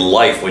in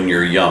life when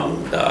you're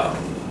young.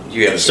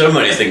 You have so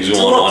many things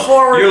going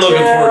on. You're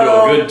looking forward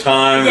to a good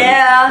time.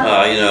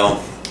 Yeah. And, you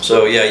know,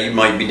 so yeah, you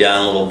might be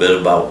down a little bit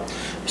about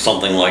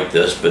something like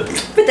this, but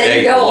then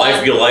hey, you go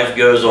life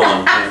goes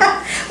on.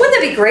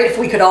 Wouldn't it be great if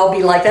we could all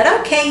be like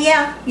that? Okay,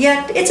 yeah,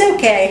 it's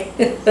okay.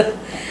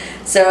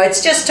 So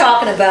it's just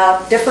talking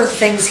about different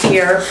things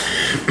here.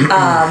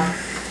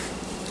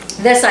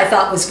 This I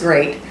thought was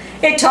great.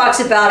 It talks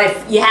about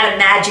if you had a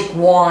magic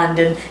wand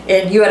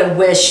and you had a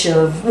wish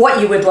of what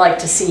you would like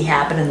to see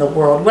happen in the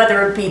world,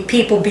 whether it be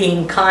people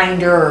being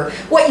kinder or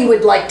what you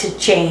would like to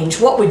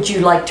change. What would you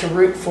like to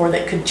root for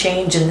that could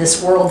change in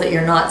this world that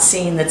you're not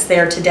seeing that's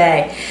there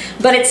today?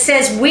 But it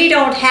says we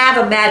don't have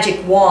a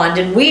magic wand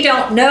and we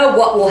don't know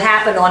what will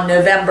happen on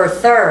November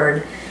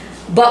 3rd,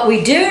 but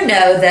we do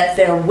know that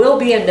there will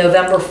be a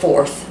November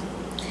 4th.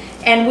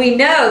 And we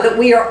know that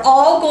we are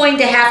all going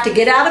to have to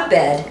get out of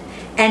bed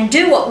and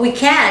do what we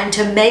can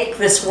to make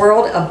this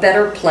world a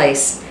better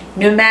place.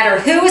 No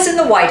matter who is in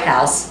the White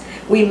House,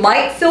 we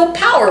might feel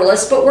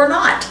powerless, but we're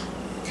not.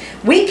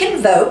 We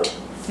can vote,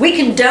 we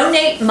can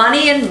donate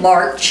money and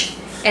march,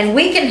 and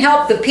we can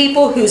help the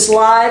people whose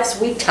lives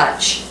we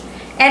touch.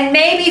 And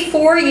maybe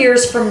 4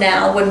 years from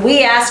now, when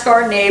we ask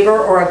our neighbor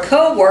or a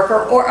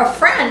co-worker or a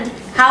friend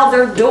how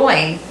they're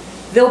doing,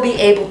 they'll be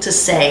able to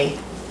say,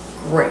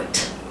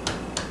 great.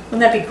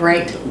 Wouldn't that be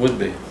great? It would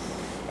be.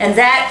 And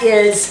that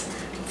is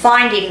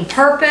finding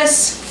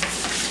purpose,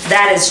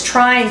 that is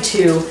trying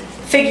to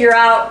figure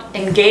out,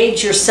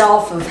 engage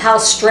yourself of how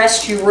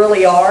stressed you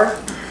really are.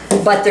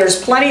 But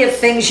there's plenty of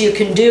things you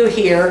can do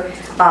here.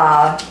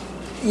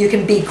 You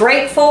can be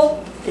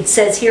grateful. It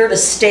says here to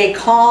stay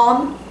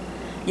calm.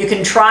 You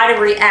can try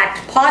to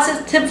react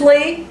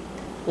positively,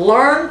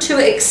 learn to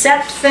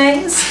accept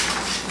things,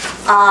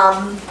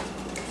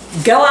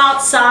 go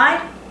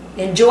outside,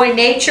 enjoy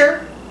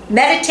nature,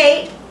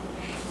 meditate,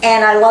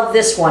 and I love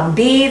this one,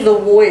 be the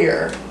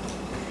warrior.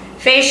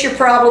 Face your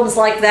problems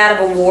like that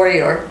of a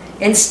warrior.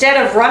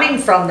 Instead of running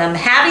from them,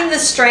 having the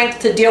strength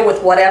to deal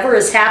with whatever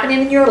is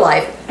happening in your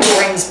life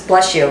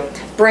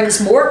brings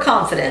more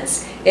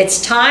confidence.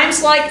 It's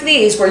times like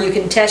these where you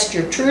can test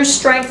your true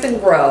strength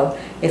and grow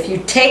if you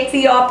take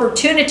the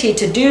opportunity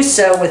to do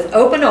so with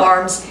open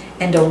arms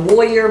and a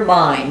warrior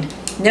mind.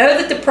 Know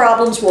that the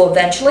problems will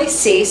eventually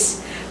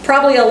cease,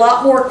 probably a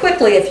lot more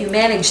quickly if you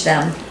manage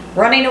them.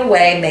 Running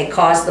away may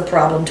cause the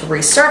problem to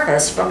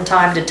resurface from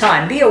time to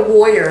time. Be a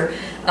warrior.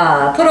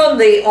 Put on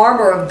the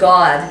armor of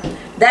God.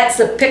 That's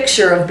the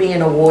picture of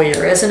being a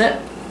warrior, isn't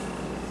it?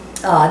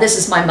 This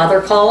is my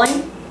mother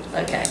calling.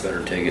 Okay.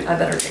 Better take it. I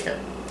better take it.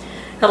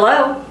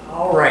 Hello?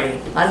 Alrighty.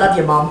 I love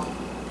you, Mom.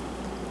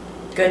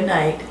 Good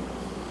night.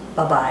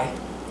 Bye-bye.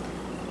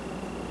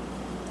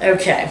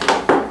 Okay.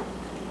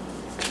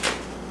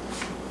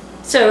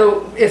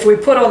 So, if we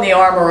put on the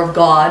armor of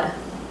God,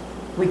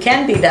 we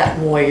can be that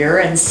warrior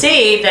and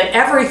see that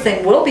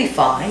everything will be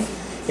fine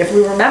if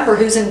we remember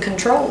who's in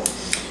control.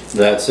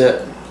 That's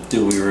it.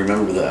 Do we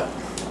remember that?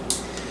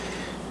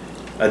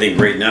 I think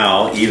right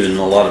now, even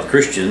a lot of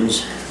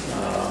Christians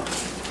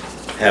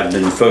have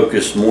been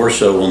focused more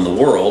so on the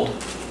world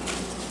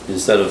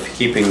instead of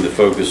keeping the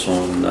focus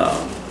on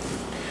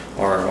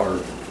our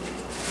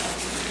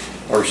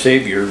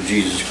Savior,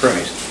 Jesus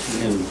Christ.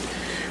 And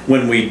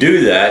when we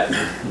do that,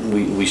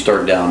 we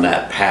start down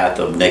that path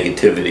of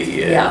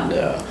negativity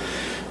and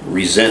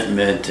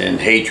resentment and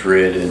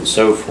hatred and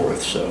so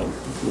forth. So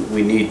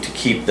we need to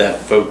keep that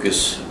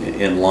focus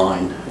in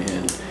line,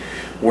 and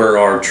where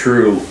our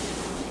true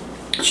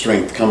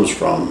strength comes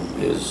from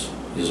is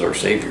our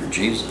Savior,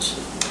 Jesus.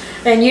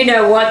 And you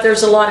know what?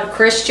 There's a lot of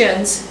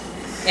Christians,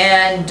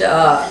 and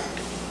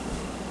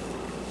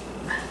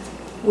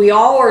we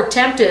all are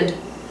tempted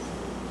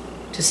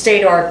to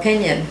state our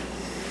opinion.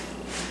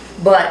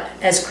 But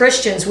as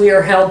Christians, we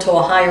are held to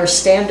a higher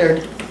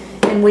standard,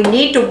 and we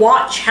need to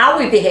watch how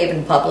we behave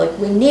in public.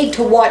 We need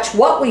to watch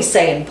what we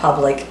say in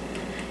public.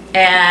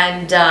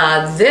 And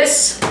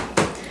this...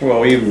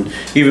 Well,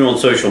 even on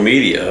social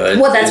media,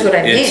 well, that's what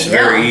I mean. It's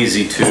very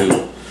easy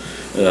to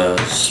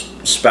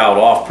spout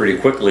off pretty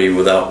quickly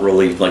without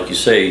really, like you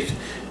say,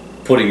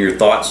 putting your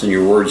thoughts and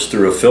your words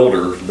through a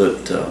filter.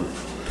 But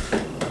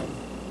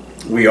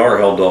we are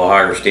held to a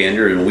higher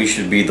standard, and we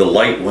should be the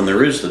light when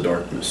there is the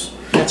darkness.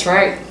 That's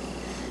right.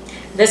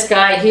 This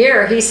guy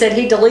here, he said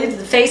he deleted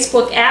the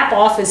Facebook app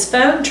off his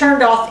phone,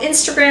 turned off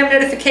Instagram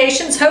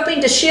notifications,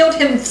 hoping to shield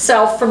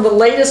himself from the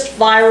latest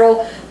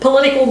viral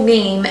political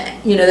meme,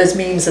 you know, those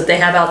memes that they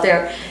have out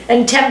there,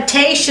 and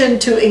temptation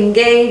to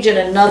engage in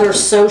another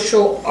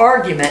social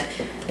argument.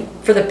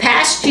 For the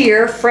past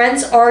year,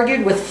 friends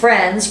argued with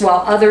friends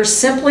while others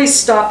simply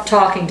stopped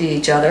talking to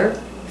each other.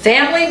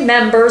 Family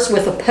members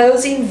with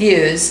opposing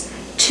views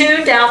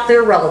tuned out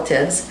their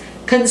relatives.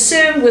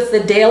 Consumed with the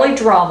daily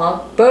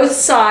drama, both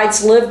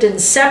sides lived in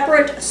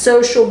separate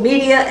social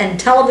media and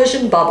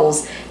television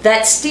bubbles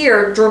that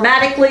steered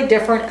dramatically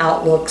different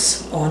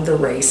outlooks on the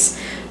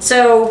race.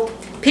 So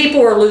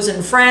people are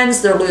losing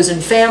friends, they're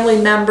losing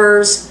family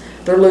members.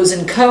 they're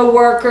losing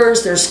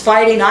co-workers, there's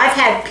fighting. I've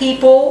had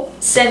people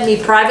send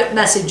me private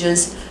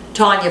messages,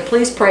 Tanya,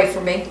 please pray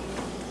for me.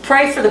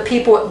 Pray for the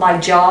people at my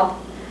job.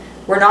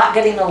 We're not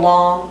getting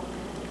along.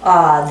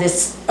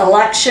 This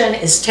election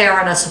is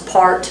tearing us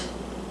apart.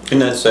 Isn't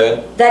that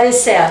sad? That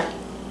is sad.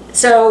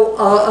 So,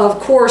 of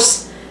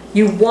course,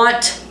 you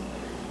want,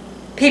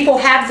 people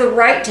have the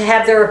right to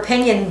have their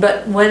opinion,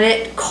 but when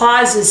it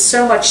causes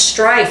so much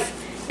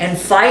strife and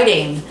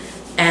fighting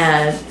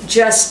and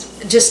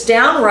just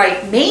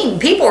downright mean,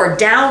 people are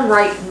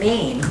downright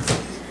mean.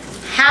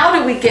 How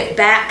do we get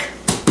back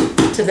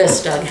to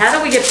this, Doug? How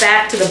do we get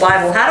back to the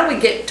Bible? How do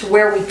we get to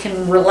where we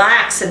can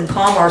relax and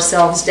calm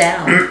ourselves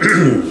down?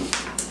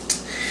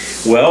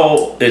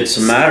 Well, it's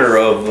a matter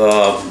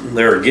of,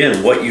 there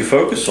again, what you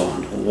focus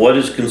on. What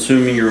is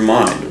consuming your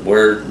mind?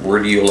 Where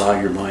do you allow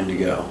your mind to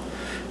go?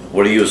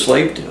 What are you a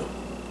slave to?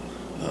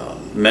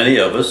 Many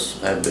of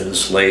us have been a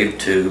slave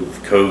to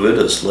COVID,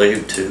 a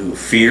slave to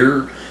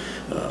fear,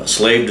 a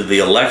slave to the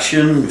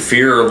election,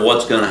 fear of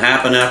what's going to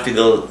happen after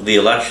the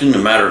election.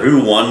 No matter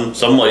who won,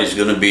 somebody's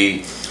going to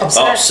be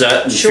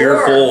upset and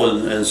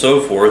fearful and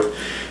so forth.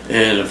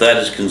 And if that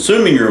is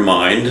consuming your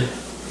mind,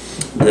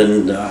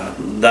 then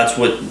that's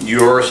what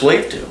you're a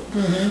slave to.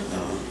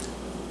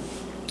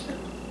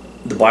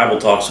 The Bible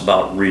talks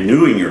about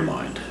renewing your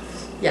mind.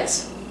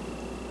 Yes.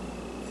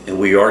 And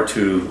we are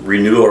to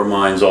renew our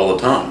minds all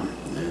the time.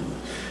 And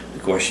the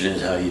question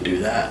is how you do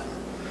that.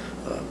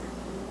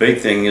 Big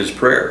thing is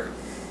prayer,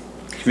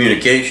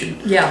 communication.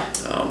 Yeah.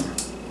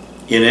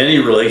 In any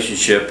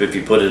relationship, if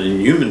you put it in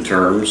human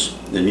terms,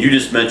 and you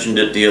just mentioned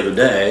it the other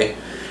day,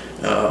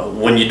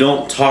 when you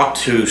don't talk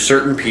to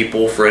certain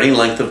people for any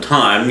length of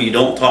time, you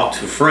don't talk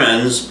to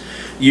friends,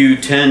 you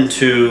tend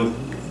to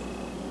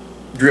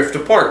drift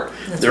apart.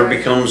 There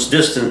becomes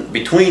distant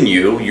between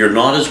you. You're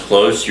not as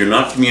close. You're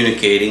not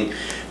communicating.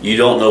 You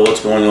don't know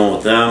what's going on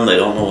with them. They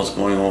don't know what's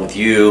going on with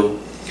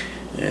you.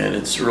 And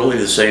it's really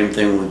the same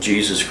thing with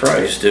Jesus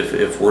Christ.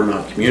 If we're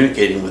not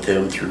communicating with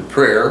Him through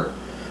prayer,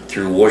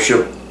 through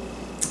worship,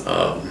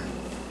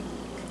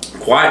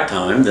 quiet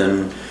time,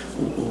 then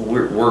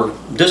we're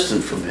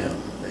distant from Him.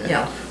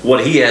 Yeah.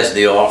 What He has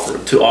to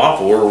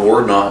offer,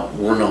 we're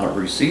not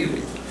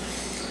receiving.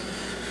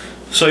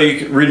 So you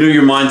can renew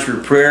your mind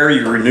through prayer.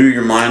 You renew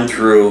your mind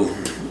through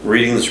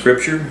reading the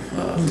Scripture.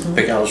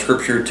 Pick out a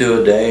Scripture or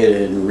two a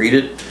day and read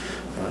it.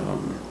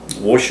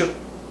 Worship.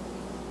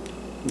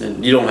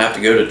 And you don't have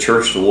to go to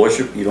church to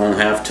worship. You don't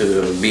have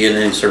to be in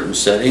any certain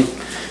setting.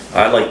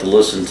 I like to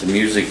listen to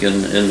music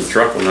in the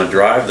truck when I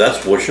drive.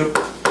 That's worship.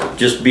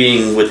 Just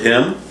being with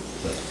Him.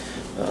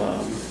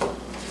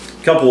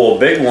 A couple of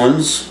big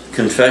ones,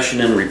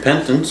 confession and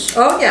repentance.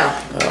 Oh, yeah.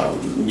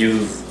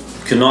 You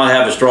cannot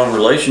have a strong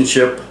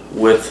relationship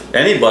with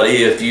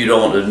anybody if you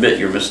don't admit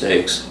your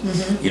mistakes.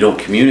 You don't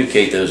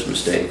communicate those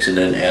mistakes and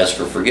then ask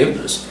for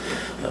forgiveness.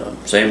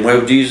 Same way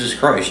with Jesus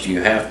Christ.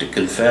 You have to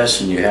confess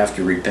and you have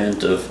to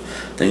repent of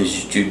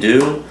things that you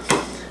do.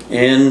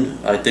 And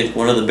I think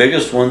one of the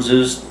biggest ones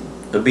is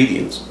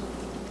obedience.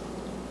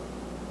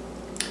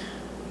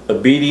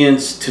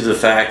 Obedience to the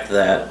fact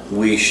that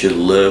we should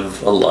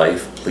live a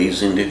life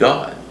pleasing to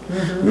God.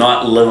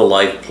 Not live a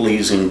life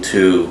pleasing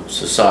to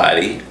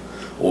society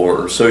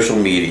or social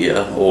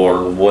media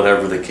or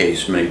whatever the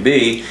case may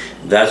be.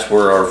 That's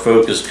where our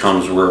focus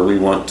comes, where we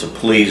want to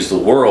please the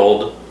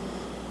world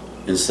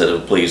instead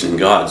of pleasing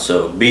God.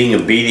 So being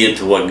obedient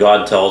to what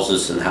God tells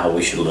us and how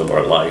we should live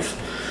our life.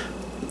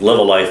 Live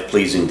a life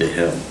pleasing to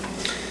Him.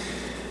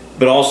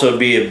 But also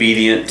be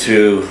obedient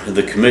to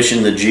the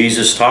commission that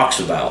Jesus talks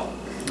about,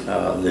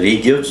 that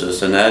He gives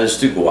us, and that is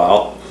to go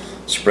out,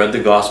 spread the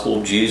gospel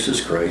of Jesus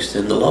Christ,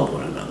 and to love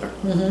one another.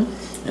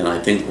 And I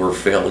think we're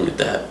failing at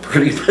that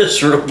pretty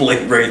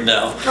miserably right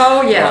now.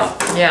 Oh, yeah,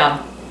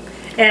 yeah.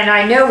 And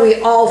I know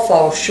we all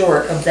fall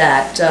short of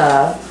that.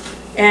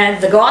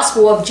 And the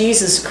gospel of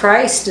Jesus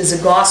Christ is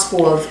a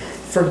gospel of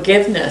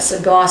forgiveness,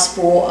 a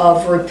gospel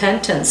of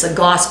repentance, a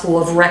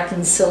gospel of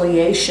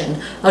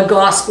reconciliation, a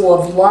gospel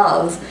of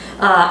love,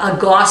 a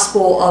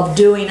gospel of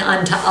doing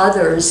unto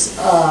others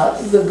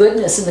the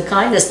goodness and the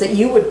kindness that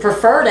you would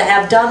prefer to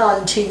have done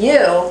unto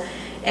you.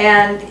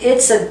 And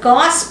it's a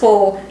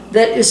gospel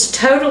that is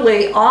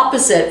totally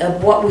opposite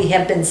of what we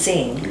have been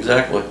seeing.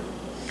 Exactly.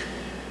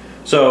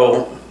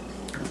 So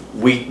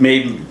we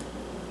may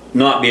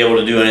not be able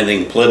to do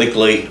anything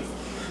politically.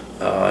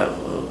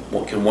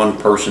 What can one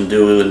person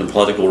do in the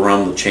political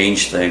realm to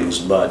change things?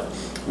 But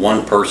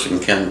one person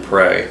can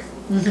pray.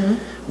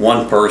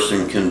 One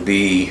person can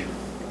be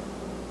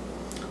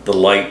the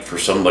light for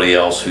somebody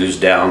else who's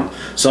down,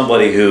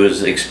 somebody who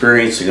is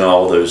experiencing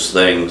all those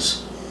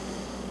things.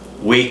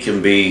 We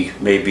can be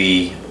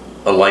maybe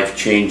a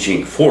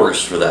life-changing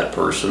force for that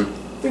person.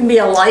 We can be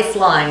a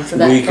lifeline for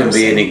that person. We can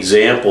be an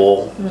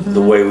example,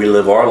 the way we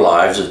live our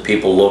lives, as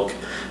people look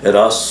at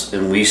us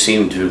and we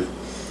seem to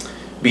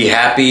be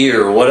happy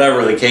or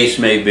whatever the case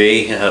may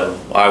be.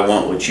 I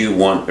want what you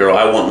want, or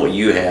I want what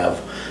you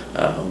have.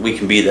 We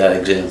can be that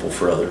example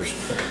for others.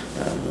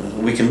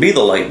 We can be the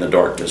light in the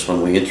darkness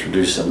when we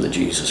introduce them to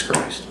Jesus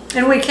Christ.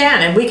 And we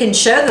can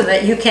show them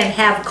that you can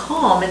have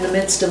calm in the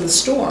midst of the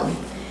storm,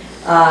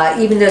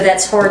 even though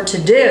that's hard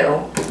to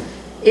do.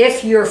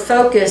 If your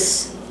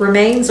focus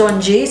remains on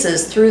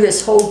Jesus through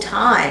this whole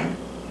time,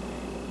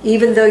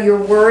 even though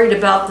you're worried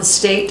about the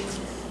state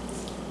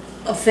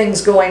of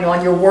things going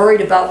on, you're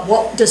worried about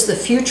what does the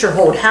future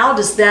hold, how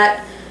does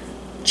that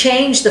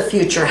change the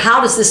future,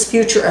 how does this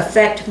future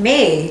affect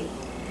me?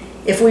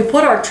 If we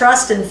put our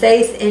trust and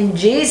faith in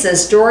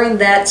Jesus during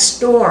that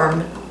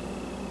storm,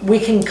 we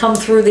can come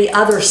through the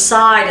other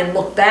side and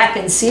look back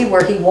and see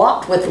where he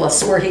walked with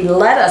us, where he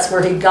led us,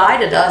 where he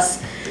guided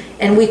us,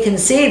 and we can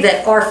see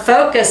that our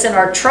focus and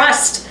our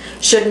trust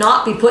should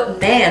not be put in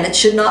man. It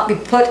should not be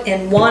put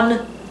in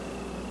one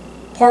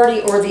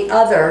party or the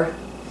other,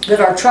 that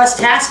our trust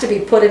has to be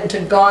put into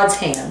God's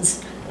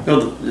hands. You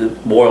know,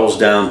 it boils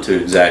down to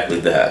exactly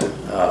that.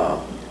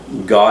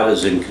 God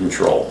is in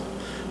control.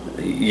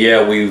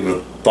 Yeah, we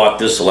thought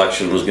this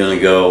election was going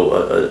to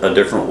go a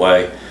different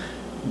way,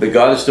 but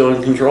God is still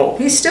in control.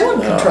 He's still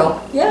in control,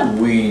 yeah.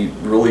 We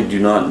really do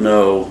not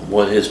know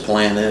what his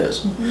plan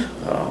is.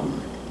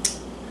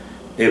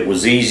 It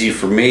was easy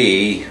for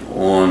me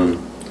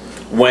on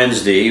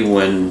Wednesday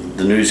when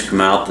the news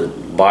came out that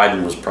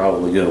Biden was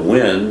probably going to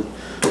win.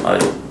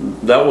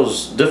 That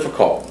was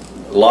difficult.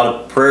 A lot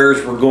of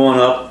prayers were going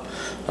up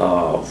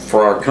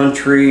for our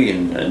country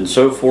and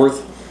so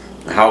forth.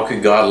 How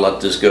could God let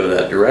this go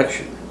that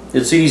direction?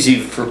 It's easy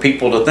for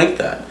people to think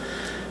that,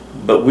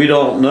 but we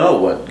don't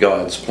know what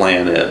God's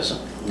plan is.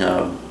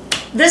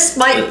 This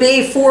might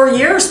be 4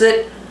 years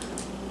that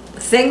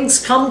things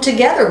come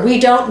together. We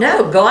don't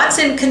know. God's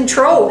in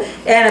control,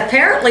 and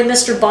apparently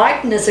Mr.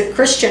 Biden is a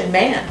Christian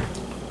man.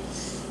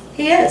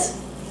 He is.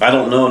 I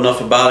don't know enough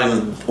about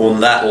him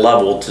on that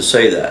level to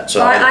say that.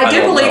 So I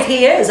do believe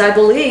he is. I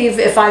believe,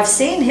 if I've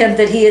seen him,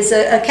 that he is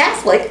a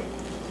Catholic.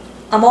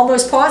 I'm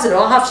almost positive.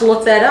 I'll have to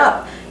look that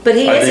up. But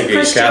he is a Christian. I think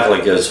he's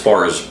Catholic as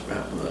far as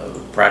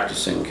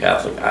practicing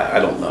Catholic. I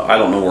don't know. I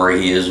don't know where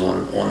he is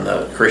on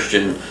the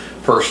Christian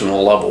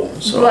personal level,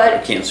 so I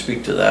can't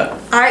speak to that.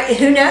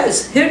 Who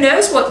knows? Who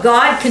knows what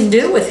God can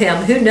do with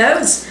him? Who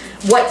knows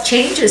what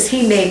changes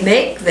he may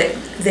make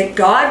that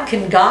God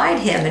can guide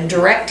him and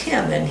direct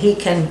him, and he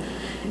can.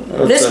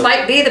 This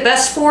might be the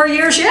best 4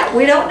 years yet.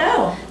 We don't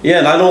know. Yeah,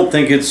 and I don't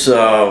think it's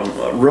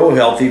real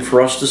healthy for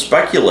us to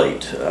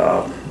speculate.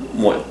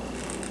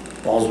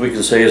 All we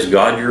can say is,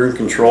 God, you're in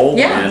control,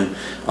 and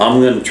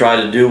I'm going to try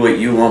to do what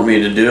you want me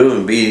to do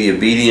and be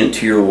obedient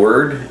to your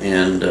word.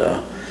 And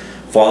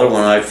Father,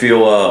 when I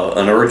feel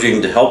an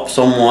urging to help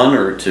someone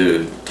or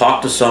to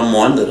talk to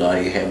someone, that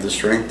I have the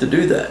strength to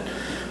do that.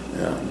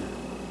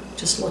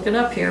 Just looking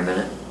up here a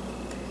minute.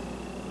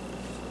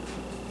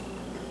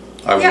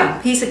 Yeah,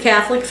 he's a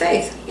Catholic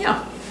faith.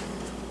 Yeah.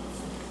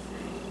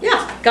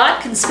 God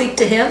can speak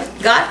to him.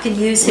 God can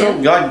use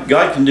him.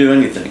 God can do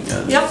anything.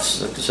 Yep. Like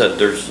I said,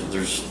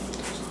 it's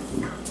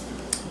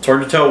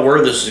hard to tell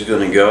where this is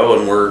going to go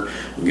and where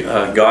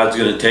God's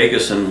going to take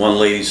us. And one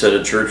lady said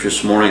at church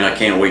this morning, I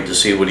can't wait to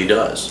see what he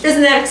does.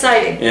 Isn't that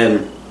exciting?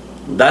 And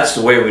that's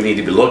the way we need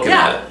to be looking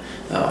at it.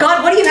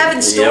 God, what do you have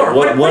in store? Yeah,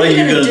 what are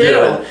you going to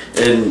do?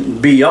 And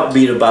be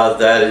upbeat about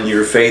that in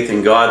your faith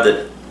in God,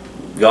 that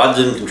God's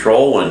in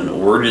control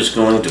and we're just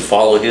going to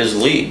follow his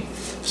lead.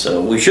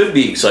 So we should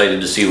be excited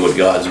to see what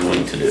God's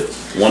going to do,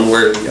 one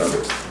way or the other.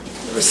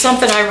 There was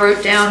something I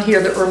wrote down here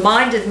that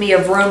reminded me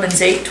of Romans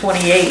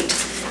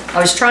 8:28. I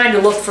was trying to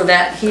look for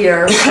that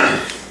here.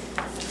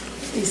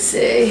 Let me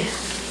see.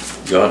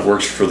 God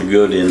works for the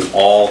good in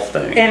all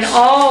things. In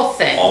all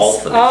things. All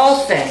things.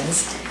 All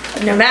things.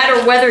 No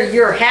matter whether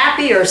you're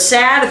happy or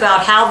sad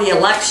about how the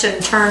election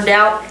turned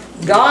out,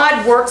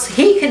 God works.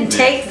 He can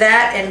take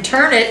that and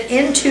turn it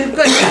into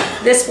good.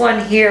 This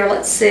one here,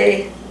 let's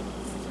see.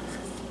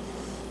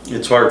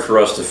 It's hard for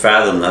us to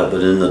fathom that,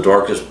 but in the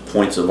darkest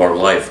points of our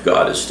life,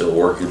 God is still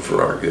working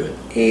for our good.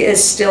 He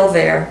is still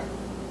there.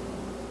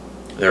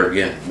 There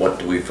again, what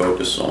do we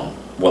focus on?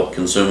 What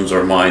consumes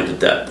our mind at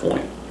that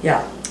point?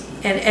 Yeah.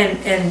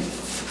 And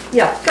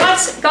yeah,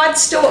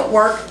 God's still at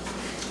work.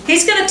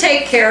 He's going to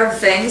take care of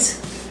things.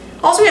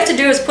 All we have to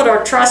do is put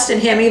our trust in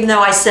him, even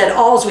though I said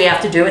all we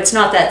have to do. It's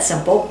not that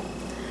simple.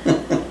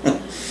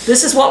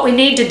 This is what we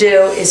need to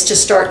do, is to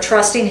start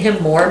trusting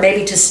him more,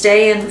 maybe to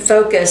stay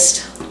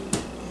focused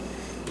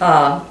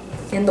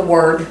in the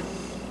Word.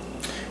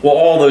 Well,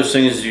 all those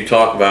things you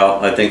talk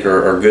about, I think,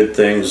 are good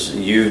things.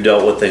 You've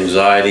dealt with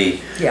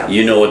anxiety. Yeah.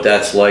 You know what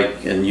that's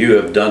like, and you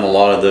have done a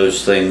lot of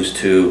those things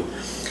to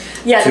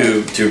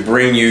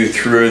bring you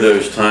through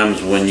those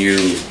times when you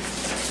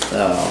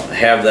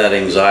have that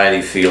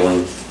anxiety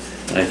feeling.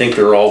 And I think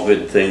they're all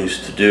good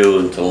things to do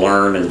and to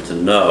learn and to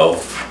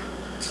know.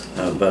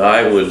 But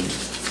I would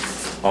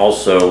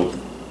also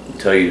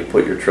tell you to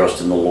put your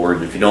trust in the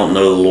Lord. If you don't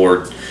know the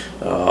Lord,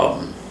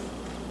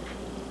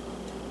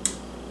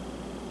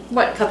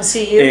 What, come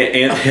see you?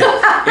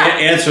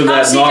 Answer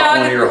that knock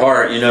on your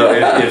heart. You know,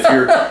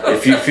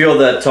 if you feel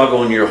that tug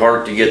on your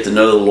heart to get to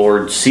know the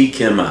Lord, seek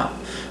Him out.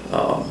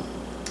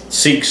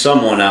 Seek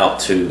someone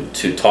out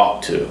to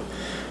talk to,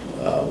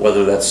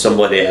 whether that's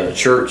somebody at a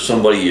church,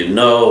 somebody you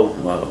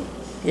know.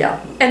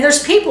 Yeah, and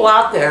there's people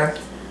out there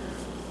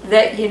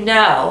that you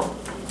know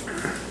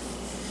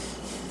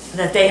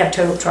that they have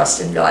total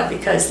trust in God,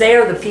 because they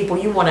are the people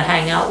you want to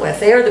hang out with.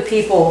 They are the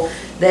people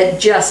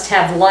that just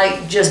have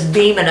light just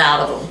beaming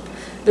out of them.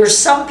 There's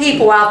some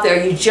people out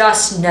there you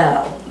just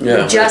know.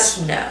 Yeah, you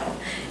just know.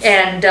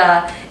 And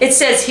it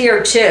says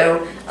here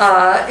too,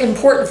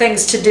 important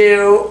things to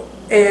do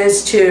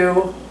is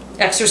to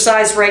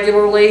exercise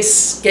regularly,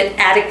 get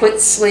adequate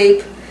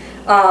sleep,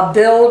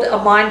 build a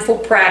mindful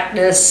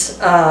practice,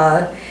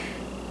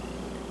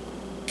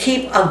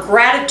 keep a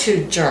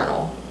gratitude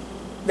journal.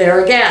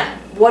 There again,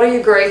 what are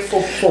you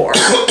grateful for?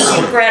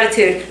 Keep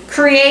gratitude.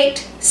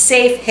 Create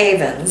safe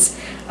havens.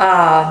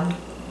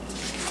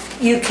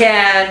 You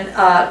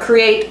can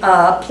create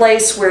a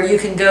place where you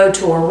can go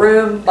to a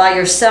room by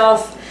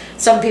yourself.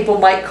 Some people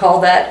might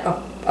call that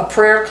a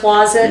prayer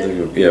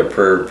closet. Yeah,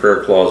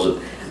 prayer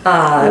closet,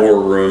 war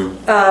room.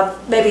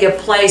 Maybe a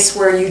place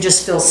where you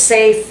just feel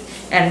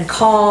safe and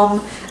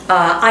calm.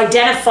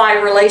 Identify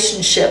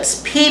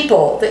relationships,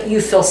 people that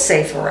you feel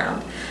safe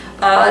around,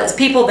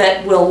 people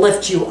that will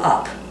lift you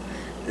up.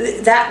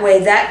 That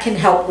way, that can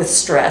help with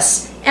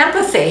stress.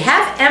 Empathy.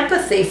 Have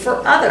empathy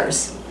for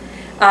others.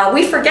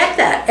 We forget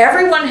that.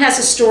 Everyone has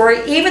a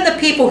story, even the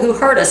people who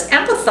hurt us,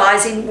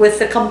 empathizing with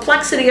the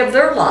complexity of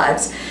their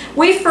lives.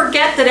 We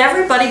forget that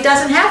everybody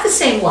doesn't have the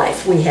same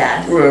life we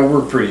had. Well,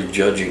 we're pretty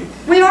judging.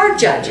 We are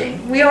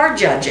judging. We are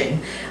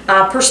judging.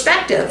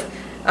 Perspective.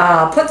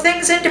 Put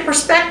things into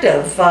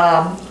perspective.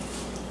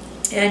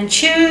 And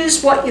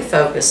choose what you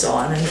focus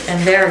on.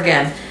 And there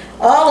again,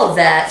 all of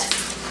that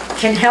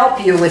can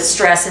help you with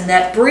stress. And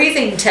that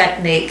breathing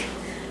technique,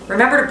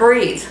 remember to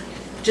breathe.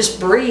 Just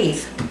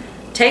breathe.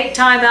 Take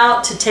time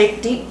out to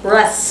take deep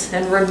breaths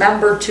and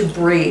remember to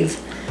breathe,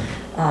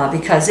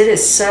 because it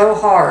is so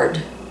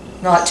hard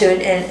not to.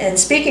 And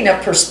speaking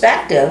of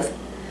perspective,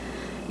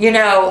 you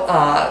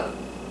know,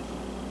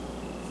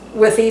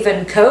 with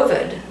even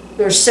COVID,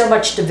 there's so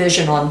much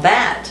division on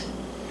that.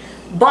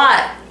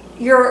 But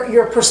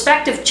your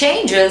perspective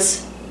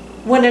changes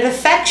when it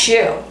affects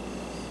you.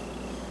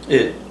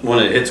 When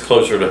it hits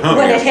closer to home.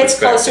 When it hits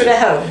closer to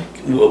home.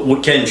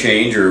 What can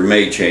change or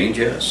may change,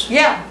 yes.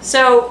 Yeah,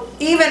 so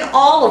even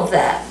all of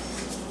that,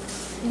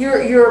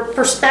 your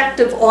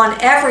perspective on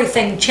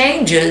everything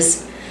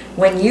changes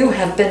when you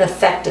have been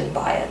affected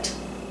by it.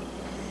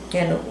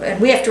 And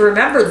we have to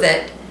remember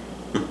that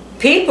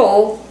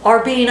people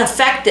are being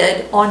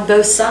affected on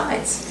both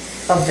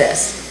sides of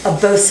this,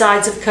 of both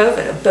sides of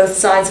COVID, of both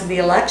sides of the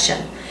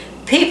election.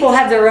 People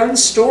have their own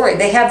story,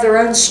 they have their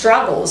own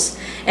struggles,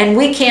 and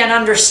we can't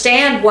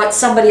understand what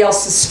somebody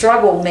else's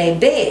struggle may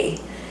be.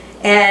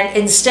 And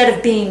instead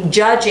of being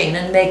judging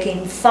and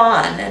making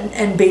fun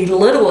and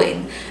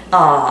belittling,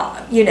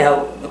 you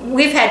know,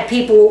 we've had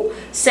people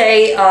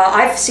say,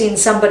 I've seen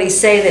somebody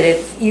say that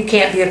if you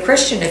can't be a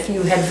Christian if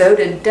you had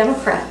voted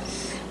Democrat.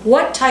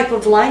 What type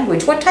of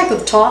language, what type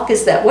of talk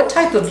is that? What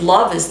type of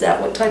love is that?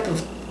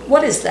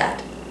 What is that?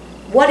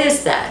 What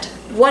is that?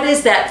 What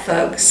is that,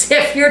 folks?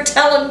 If you're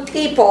telling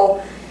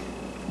people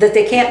that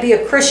they can't be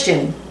a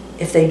Christian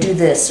if they do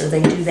this or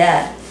they do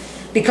that.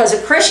 Because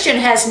a Christian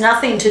has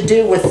nothing to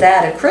do with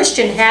that. A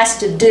Christian has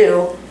to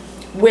do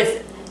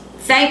with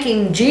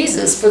thanking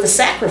Jesus for the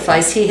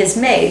sacrifice He has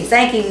made.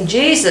 Thanking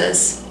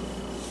Jesus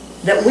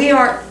that we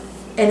aren't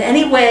in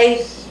any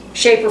way,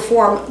 shape, or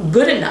form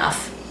good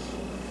enough.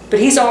 But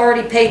He's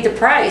already paid the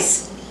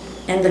price.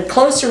 And the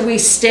closer we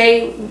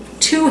stay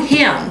to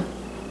Him,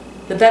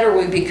 the better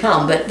we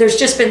become. But there's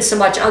just been so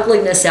much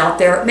ugliness out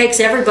there. It makes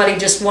everybody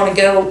just want to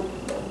go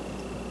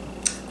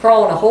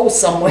crawl in a hole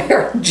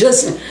somewhere and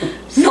just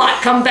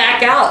not come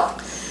back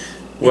out.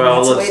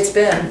 Well, that's the way it's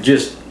been.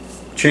 Just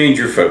change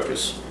your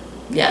focus.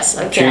 Yes,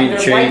 okay. I'm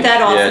going to wipe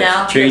that off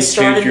now.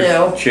 Start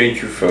anew.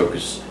 Change your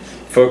focus.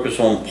 Focus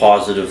on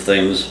positive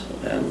things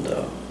and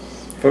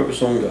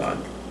focus on God.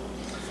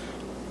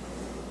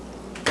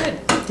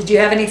 Good. Did you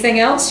have anything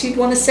else you'd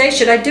want to say?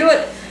 Should I do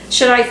it?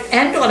 Should I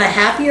end on a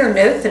happier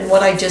note than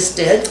what I just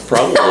did?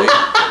 Probably.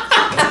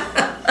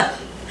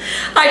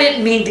 I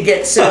didn't mean to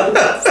get so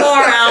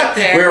far out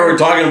there. We were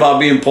talking about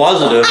being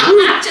positive.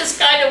 Just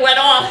kind of went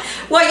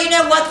off. Well, you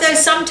know what though?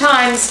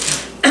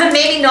 Sometimes,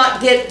 maybe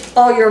not get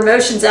all your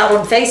emotions out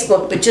on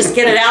Facebook, but just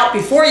get it out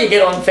before you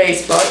get on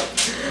Facebook.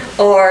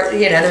 Or,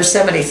 you know, there's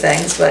so many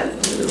things, but...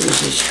 There was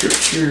a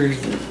scripture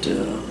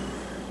that...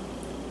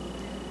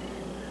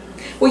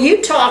 Well,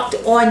 you talked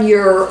on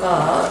your,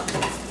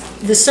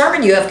 the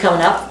sermon you have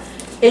coming up.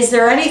 Is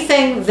there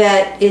anything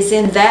that is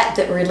in that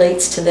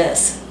relates to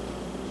this?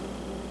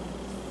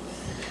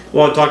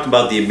 Well, I talked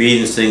about the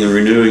obedience thing and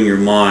renewing your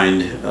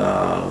mind,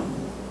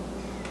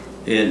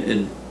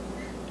 and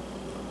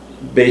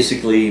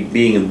basically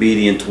being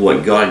obedient to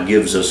what God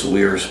gives us.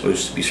 We are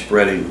supposed to be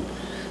spreading.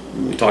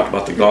 We talked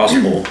about the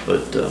gospel,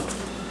 but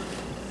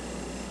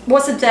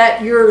wasn't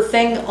that your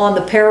thing on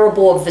the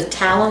parable of the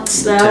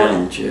talents, though?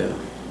 Talents, yeah.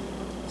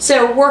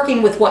 So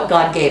working with what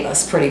God gave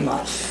us, pretty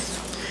much.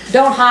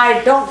 Don't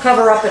hide, don't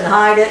cover up and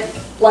hide it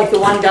like the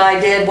one guy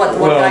did, what the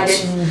one guy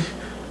didn't.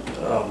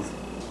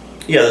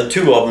 Yeah, the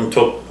two of them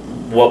took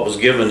what was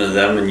given to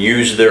them and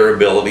used their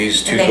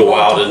abilities to go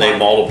out, and they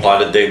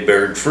multiplied it, they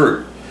bared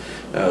fruit.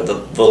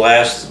 The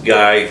last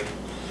guy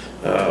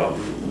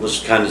was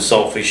kind of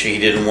selfish. He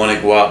didn't want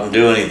to go out and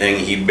do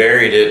anything. He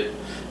buried it,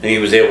 and he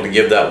was able to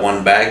give that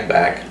one bag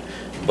back,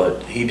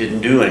 but he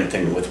didn't do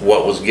anything with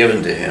what was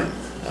given to him.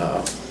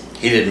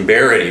 He didn't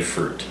bear any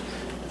fruit.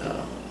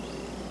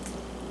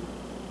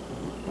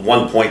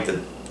 One point that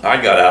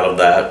I got out of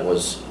that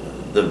was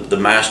the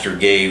master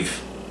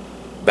gave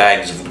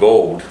bags of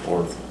gold,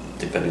 or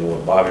depending on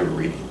what Bible you're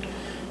reading.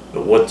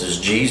 But what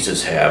does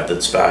Jesus have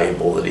that's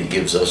valuable that he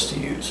gives us to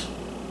use?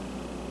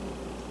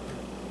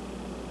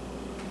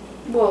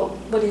 Well,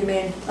 what do you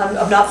mean?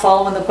 I'm not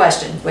following the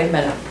question. Wait a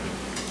minute.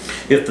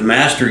 If the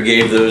master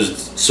gave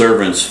those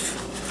servants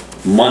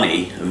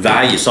money,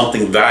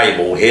 something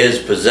valuable, his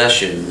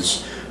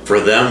possessions, for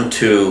them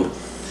to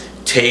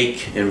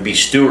take and be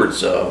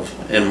stewards of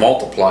and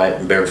multiply it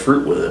and bear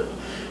fruit with it,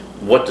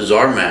 what does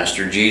our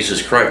master,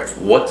 Jesus Christ,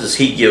 what does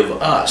he give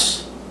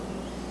us?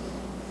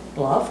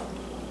 Love.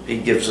 He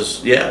gives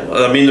us, yeah,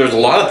 I mean, there's a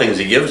lot of things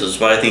he gives us,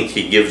 but I think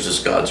he gives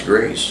us God's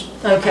grace.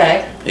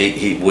 Okay.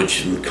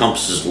 Which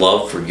encompasses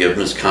love,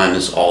 forgiveness,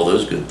 kindness, all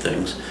those good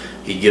things.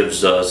 He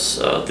gives us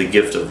the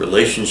gift of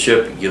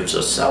relationship. He gives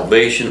us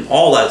salvation.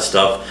 All that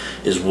stuff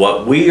is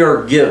what we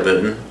are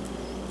given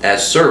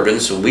as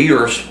servants, and we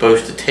are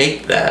supposed to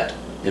take that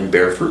and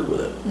bear fruit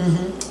with it.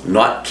 Mm-hmm.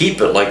 Not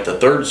keep it like the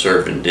third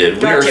servant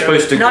did. We are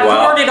supposed to go out.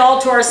 Not hoard it all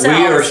to ourselves.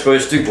 We are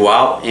supposed to go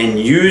out and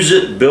use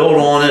it, build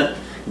on it,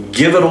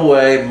 give it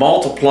away,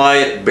 multiply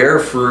it, bear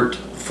fruit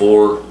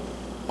for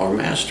our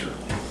master.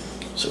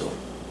 So,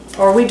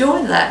 are we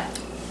doing that?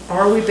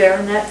 Are we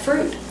bearing that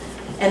fruit?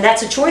 And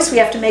that's a choice we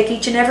have to make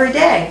each and every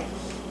day.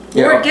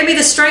 Yeah. Lord, give me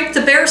the strength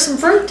to bear some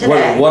fruit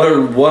today. What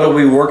are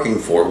we working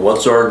for?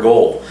 What's our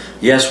goal?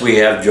 Yes, we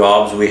have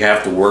jobs, we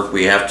have to work,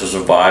 we have to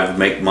survive,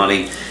 make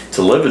money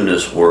to live in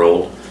this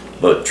world,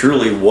 but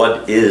truly,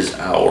 what is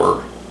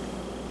our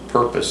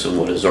purpose and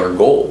what is our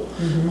goal?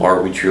 Mm-hmm.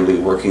 Are we truly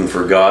working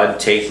for God,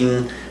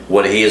 taking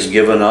what he has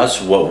given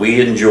us, what we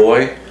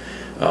enjoy,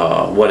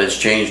 what has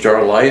changed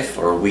our life?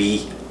 Are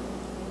we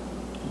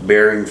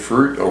bearing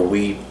fruit? Are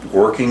we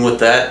working with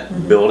that,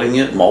 mm-hmm. building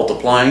it,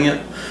 multiplying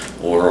it?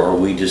 Or are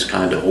we just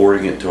kind of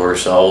hoarding it to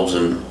ourselves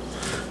and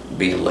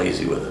being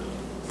lazy with it?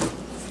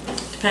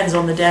 Depends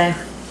on the day.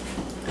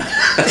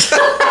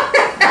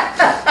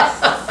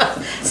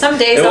 Some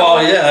days,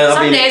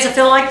 days I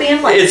feel like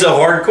being lazy. It's a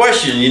hard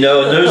question, you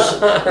know.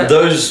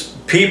 Those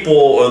people,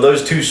 or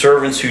those two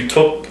servants who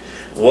took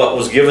what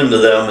was given to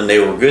them, and they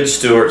were good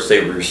stewards,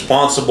 they were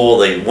responsible,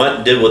 they went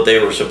and did what they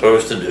were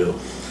supposed to do.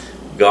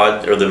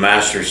 God, or the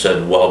master,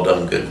 said, "Well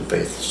done, good and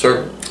faithful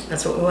servant."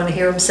 That's what we want to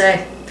hear him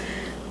say.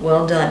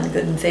 Well done,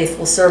 good and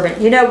faithful servant.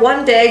 You know,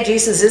 one day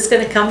Jesus is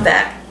going to come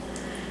back.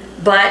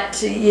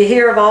 But you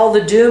hear of all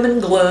the doom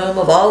and gloom,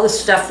 of all the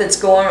stuff that's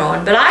going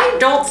on. But I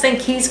don't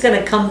think he's going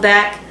to come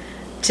back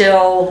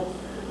till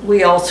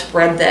we all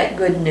spread that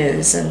good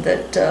news, and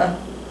that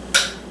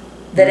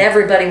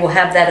everybody will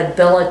have that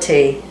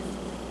ability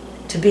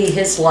to be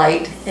his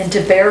light and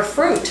to bear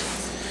fruit.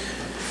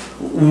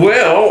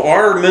 Well,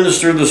 our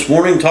minister this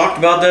morning talked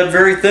about that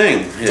very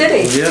thing. Did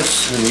he?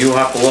 Yes, and you'll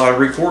have to, I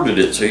recorded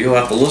it, so you'll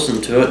have to listen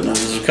to it. And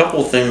there's a couple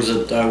of things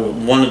that I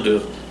wanted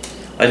to,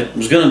 I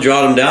was going to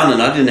jot them down,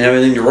 and I didn't have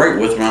anything to write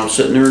with when I was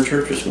sitting there in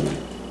church this morning.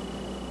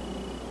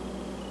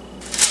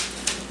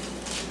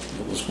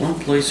 There was one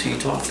place he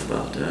talked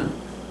about that.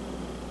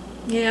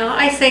 Yeah,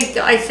 I think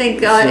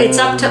it's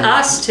up to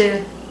us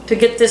to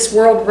get this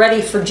world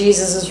ready for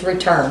Jesus'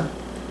 return.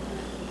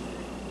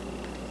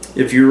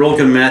 If you look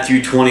at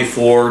Matthew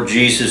 24,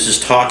 Jesus is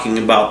talking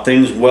about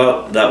things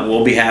that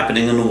will be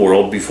happening in the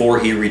world before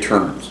he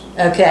returns.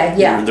 Okay,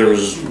 yeah.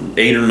 There's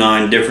 8 or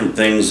 9 different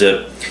things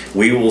that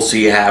we will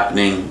see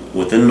happening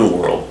within the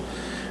world.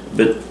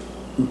 But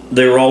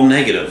they're all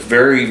negative,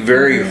 very,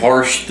 very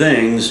harsh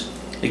things,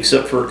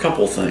 except for a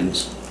couple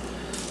things.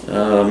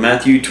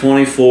 Matthew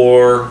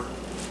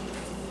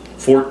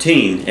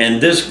 24:14, and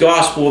this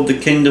gospel of the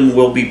kingdom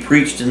will be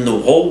preached in the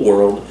whole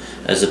world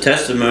as a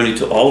testimony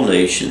to all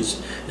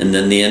nations, and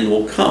then the end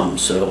will come.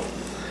 So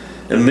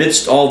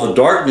amidst all the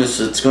darkness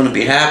that's going to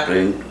be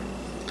happening,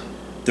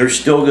 there's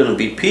still going to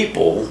be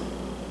people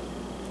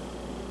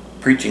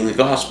preaching the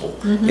gospel.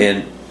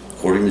 And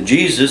according to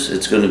Jesus,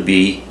 it's going to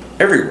be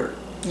everywhere.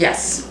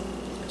 Yes.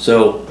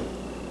 So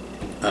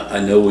I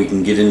know we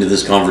can get into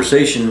this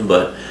conversation,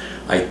 but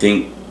I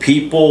think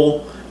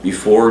people,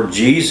 before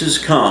Jesus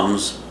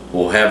comes,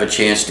 will have a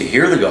chance to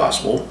hear the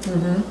gospel.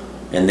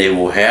 And they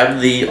will have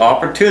the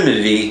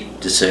opportunity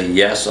to say,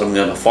 yes, I'm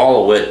going to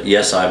follow it,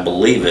 yes, I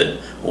believe it,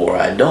 or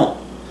I don't.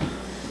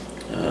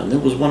 There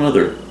was one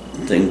other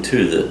thing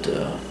too that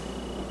I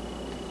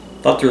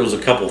thought there was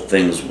a couple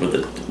things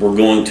that were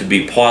going to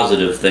be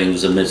positive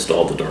things amidst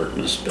all the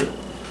darkness, but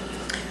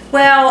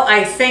Well,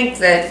 I think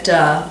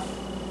that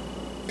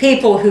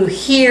people who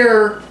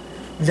hear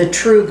the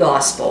true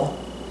gospel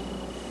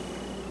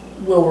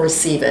will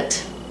receive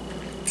it.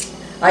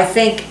 I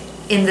think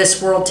in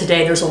this world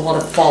today there's a lot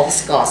of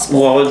false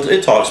gospel. Well,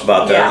 it talks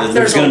about that. Yeah,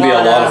 there's going to be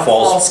a lot of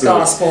false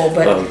gospel,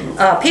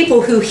 but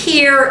people who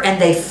hear and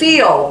they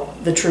feel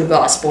the true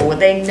gospel, when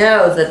they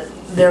know that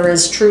there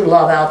is true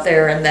love out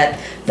there and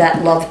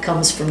that love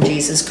comes from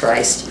Jesus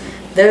Christ,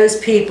 those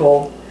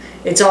people,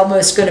 it's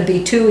almost going to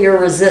be too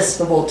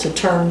irresistible to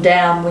turn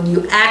down when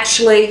you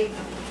actually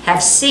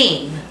have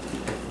seen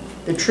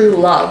the true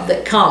love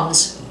that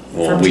comes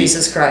from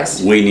Jesus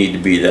Christ. We need to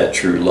be that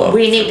true love.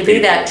 We need to be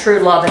that true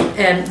love,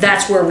 and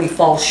that's where we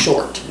fall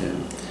short. Yeah.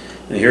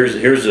 And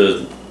here's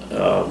a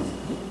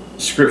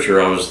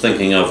scripture I was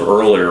thinking of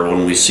earlier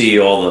when we see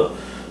all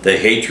the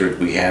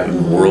hatred we have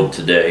in the world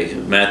today.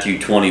 Matthew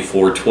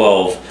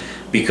 24:12,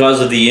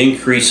 because of the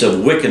increase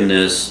of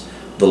wickedness,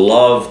 the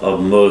love of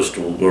most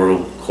will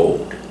grow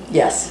cold.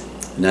 Yes.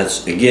 And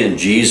that's, again,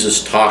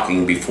 Jesus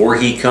talking before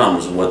he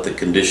comes and what the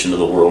condition of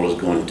the world is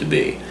going to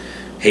be.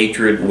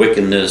 Hatred,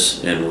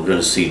 wickedness, and we're going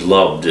to see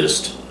love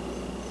just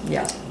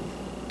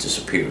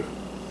disappear.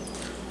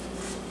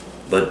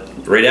 But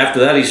right after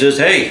that he says,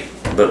 hey,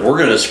 but we're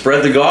going to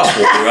spread the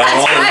gospel throughout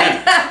all of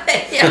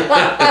it.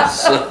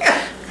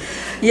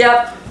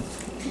 Yep.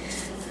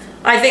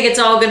 I think it's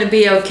all going to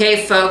be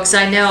okay, folks.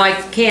 I know I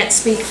can't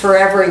speak for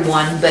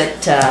everyone,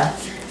 but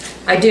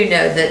I do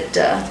know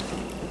that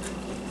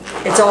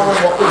it's all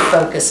in what we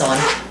focus on.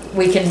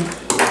 We can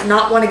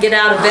not want to get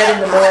out of bed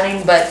in the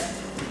morning, but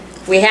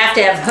we have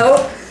to have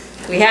hope.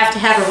 We have to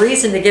have a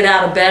reason to get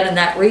out of bed, and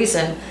that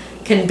reason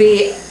can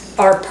be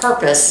our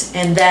purpose,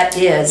 and that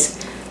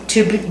is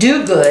to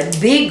do good,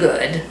 be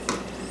good,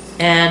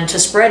 and to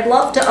spread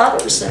love to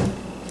others.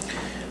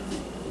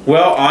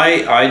 Well,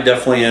 I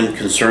definitely am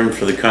concerned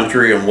for the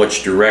country and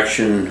which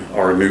direction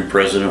our new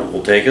president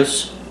will take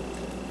us.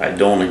 I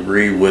don't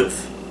agree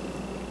with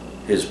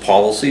his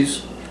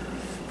policies,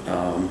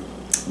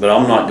 but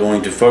I'm not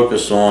going to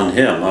focus on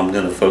him. I'm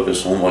going to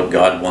focus on what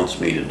God wants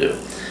me to do.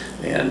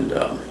 And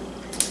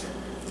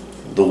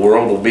the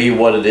world will be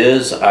what it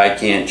is. I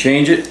can't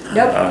change it.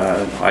 Nope.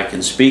 I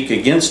can speak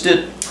against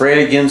it,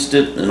 pray against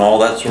it, and all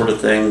that sort of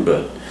thing,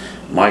 but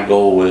my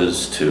goal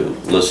is to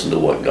listen to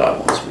what God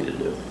wants me to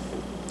do.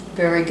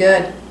 Very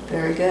good.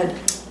 Very good.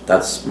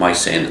 That's my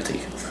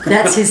sanity.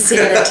 That's his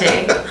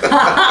sanity.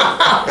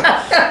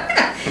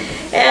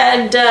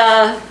 And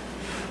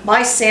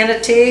my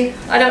sanity,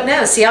 I don't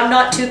know. See, I'm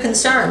not too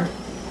concerned.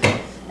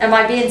 Am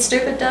I being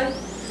stupid, Doug?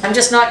 I'm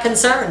just not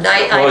concerned.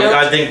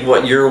 I think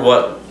what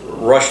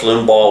Rush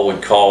Limbaugh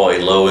would call a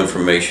low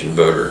information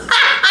voter.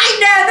 I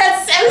know,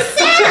 that's so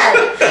sad.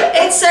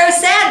 It's so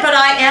sad, but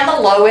I am a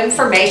low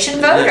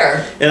information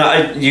voter.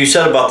 And you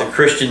said about the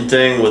Christian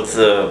thing with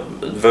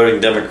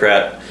voting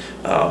Democrat.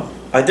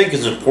 I think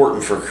it's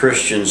important for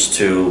Christians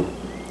to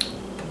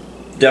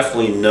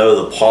definitely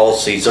know the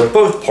policies of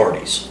both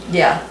parties.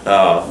 Yeah.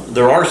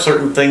 There are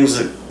certain things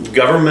that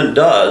government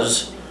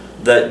does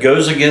that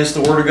goes against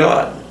the Word of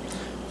God.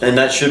 And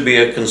that should be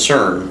a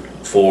concern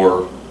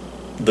for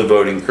the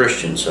voting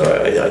Christians. So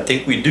I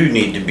think we do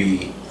need to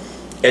be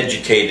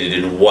educated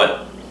in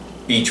what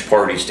each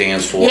party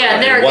stands for. Yeah,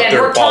 and there and what again,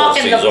 their we're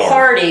talking the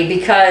party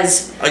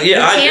because you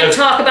can't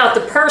talk about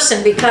the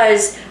person,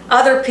 because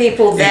other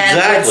people then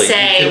would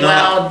say,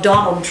 well,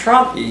 Donald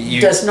Trump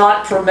does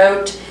not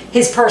promote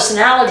his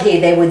personality,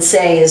 they would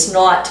say, is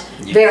not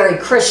very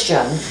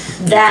Christian.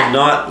 That you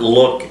cannot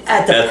look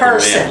at the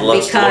person, man.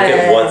 Let's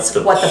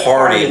look at what the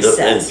party says.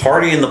 And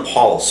party and the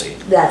policy.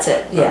 That's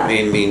it. Yeah.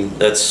 I mean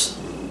that's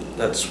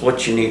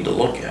what you need to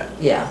look at.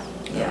 Yeah.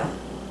 Yeah.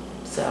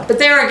 So, but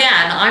there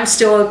again, I'm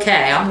still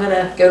okay. I'm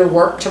gonna go to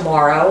work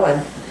tomorrow,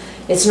 and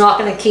it's not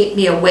gonna keep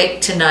me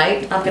awake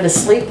tonight. I'm gonna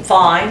sleep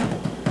fine.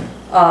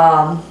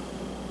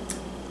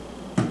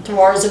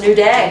 Tomorrow's a new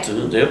day.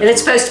 Yep. And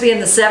it's supposed to be in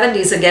the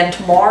 70s again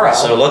tomorrow.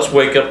 So let's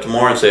wake up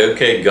tomorrow and say,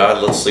 okay,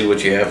 God, let's see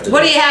what you have to do.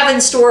 What do you have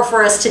in store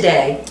for us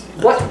today?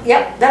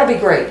 Yep, that'll be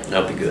great.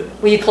 That'll be good.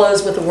 Will you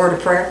close with a word of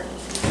prayer?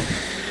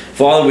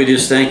 Father, we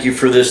just thank you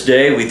for this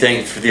day. We thank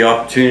you for the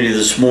opportunity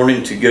this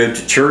morning to go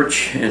to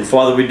church. And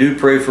Father, we do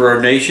pray for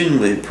our nation.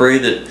 We pray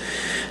that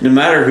no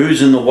matter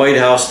who's in the White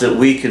House, that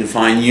we can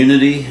find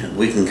unity,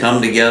 we can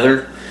come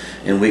together,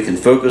 and we can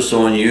focus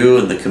on you,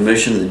 and the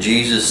commission that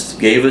Jesus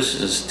gave us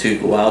is to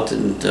go out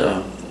and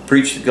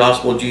preach the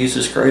gospel of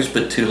Jesus Christ,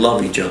 but to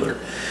love each other.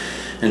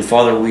 And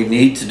Father, we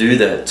need to do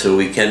that so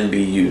we can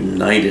be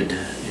united.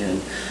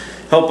 And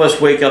help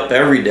us wake up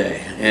every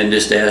day and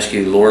just ask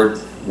you, Lord,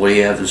 what do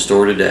you have in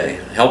store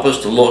today? Help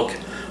us to look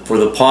for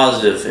the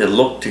positive and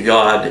look to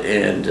God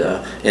and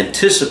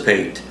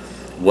anticipate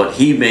what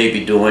He may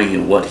be doing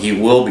and what He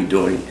will be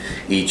doing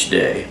each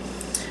day.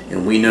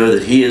 And we know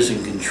that He is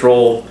in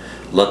control.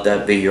 Let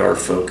that be our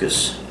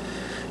focus.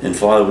 And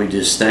Father, we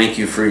just thank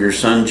you for your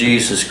Son,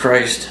 Jesus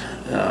Christ,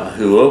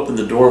 who opened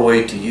the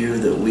doorway to you,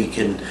 that we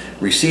can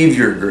receive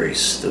your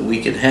grace, that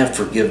we can have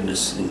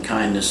forgiveness and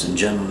kindness and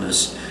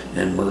gentleness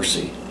and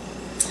mercy.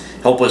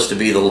 Help us to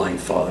be the light,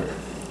 Father.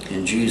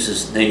 In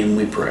Jesus' name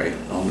we pray.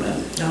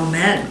 Amen.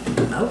 Amen.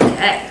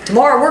 Okay.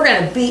 Tomorrow we're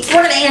gonna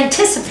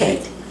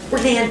anticipate. We're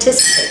gonna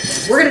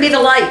anticipate. We're gonna be the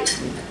light.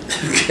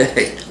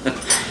 Okay.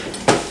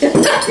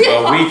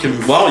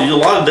 Well, a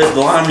lot of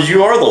the times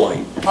you are the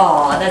light.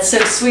 Aw, that's so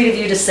sweet of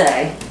you to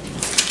say.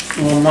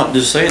 Well, I'm not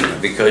just saying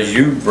that because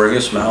you bring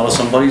a smile to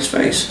somebody's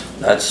face.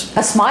 That's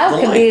A smile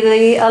can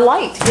be a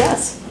light,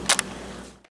 yes.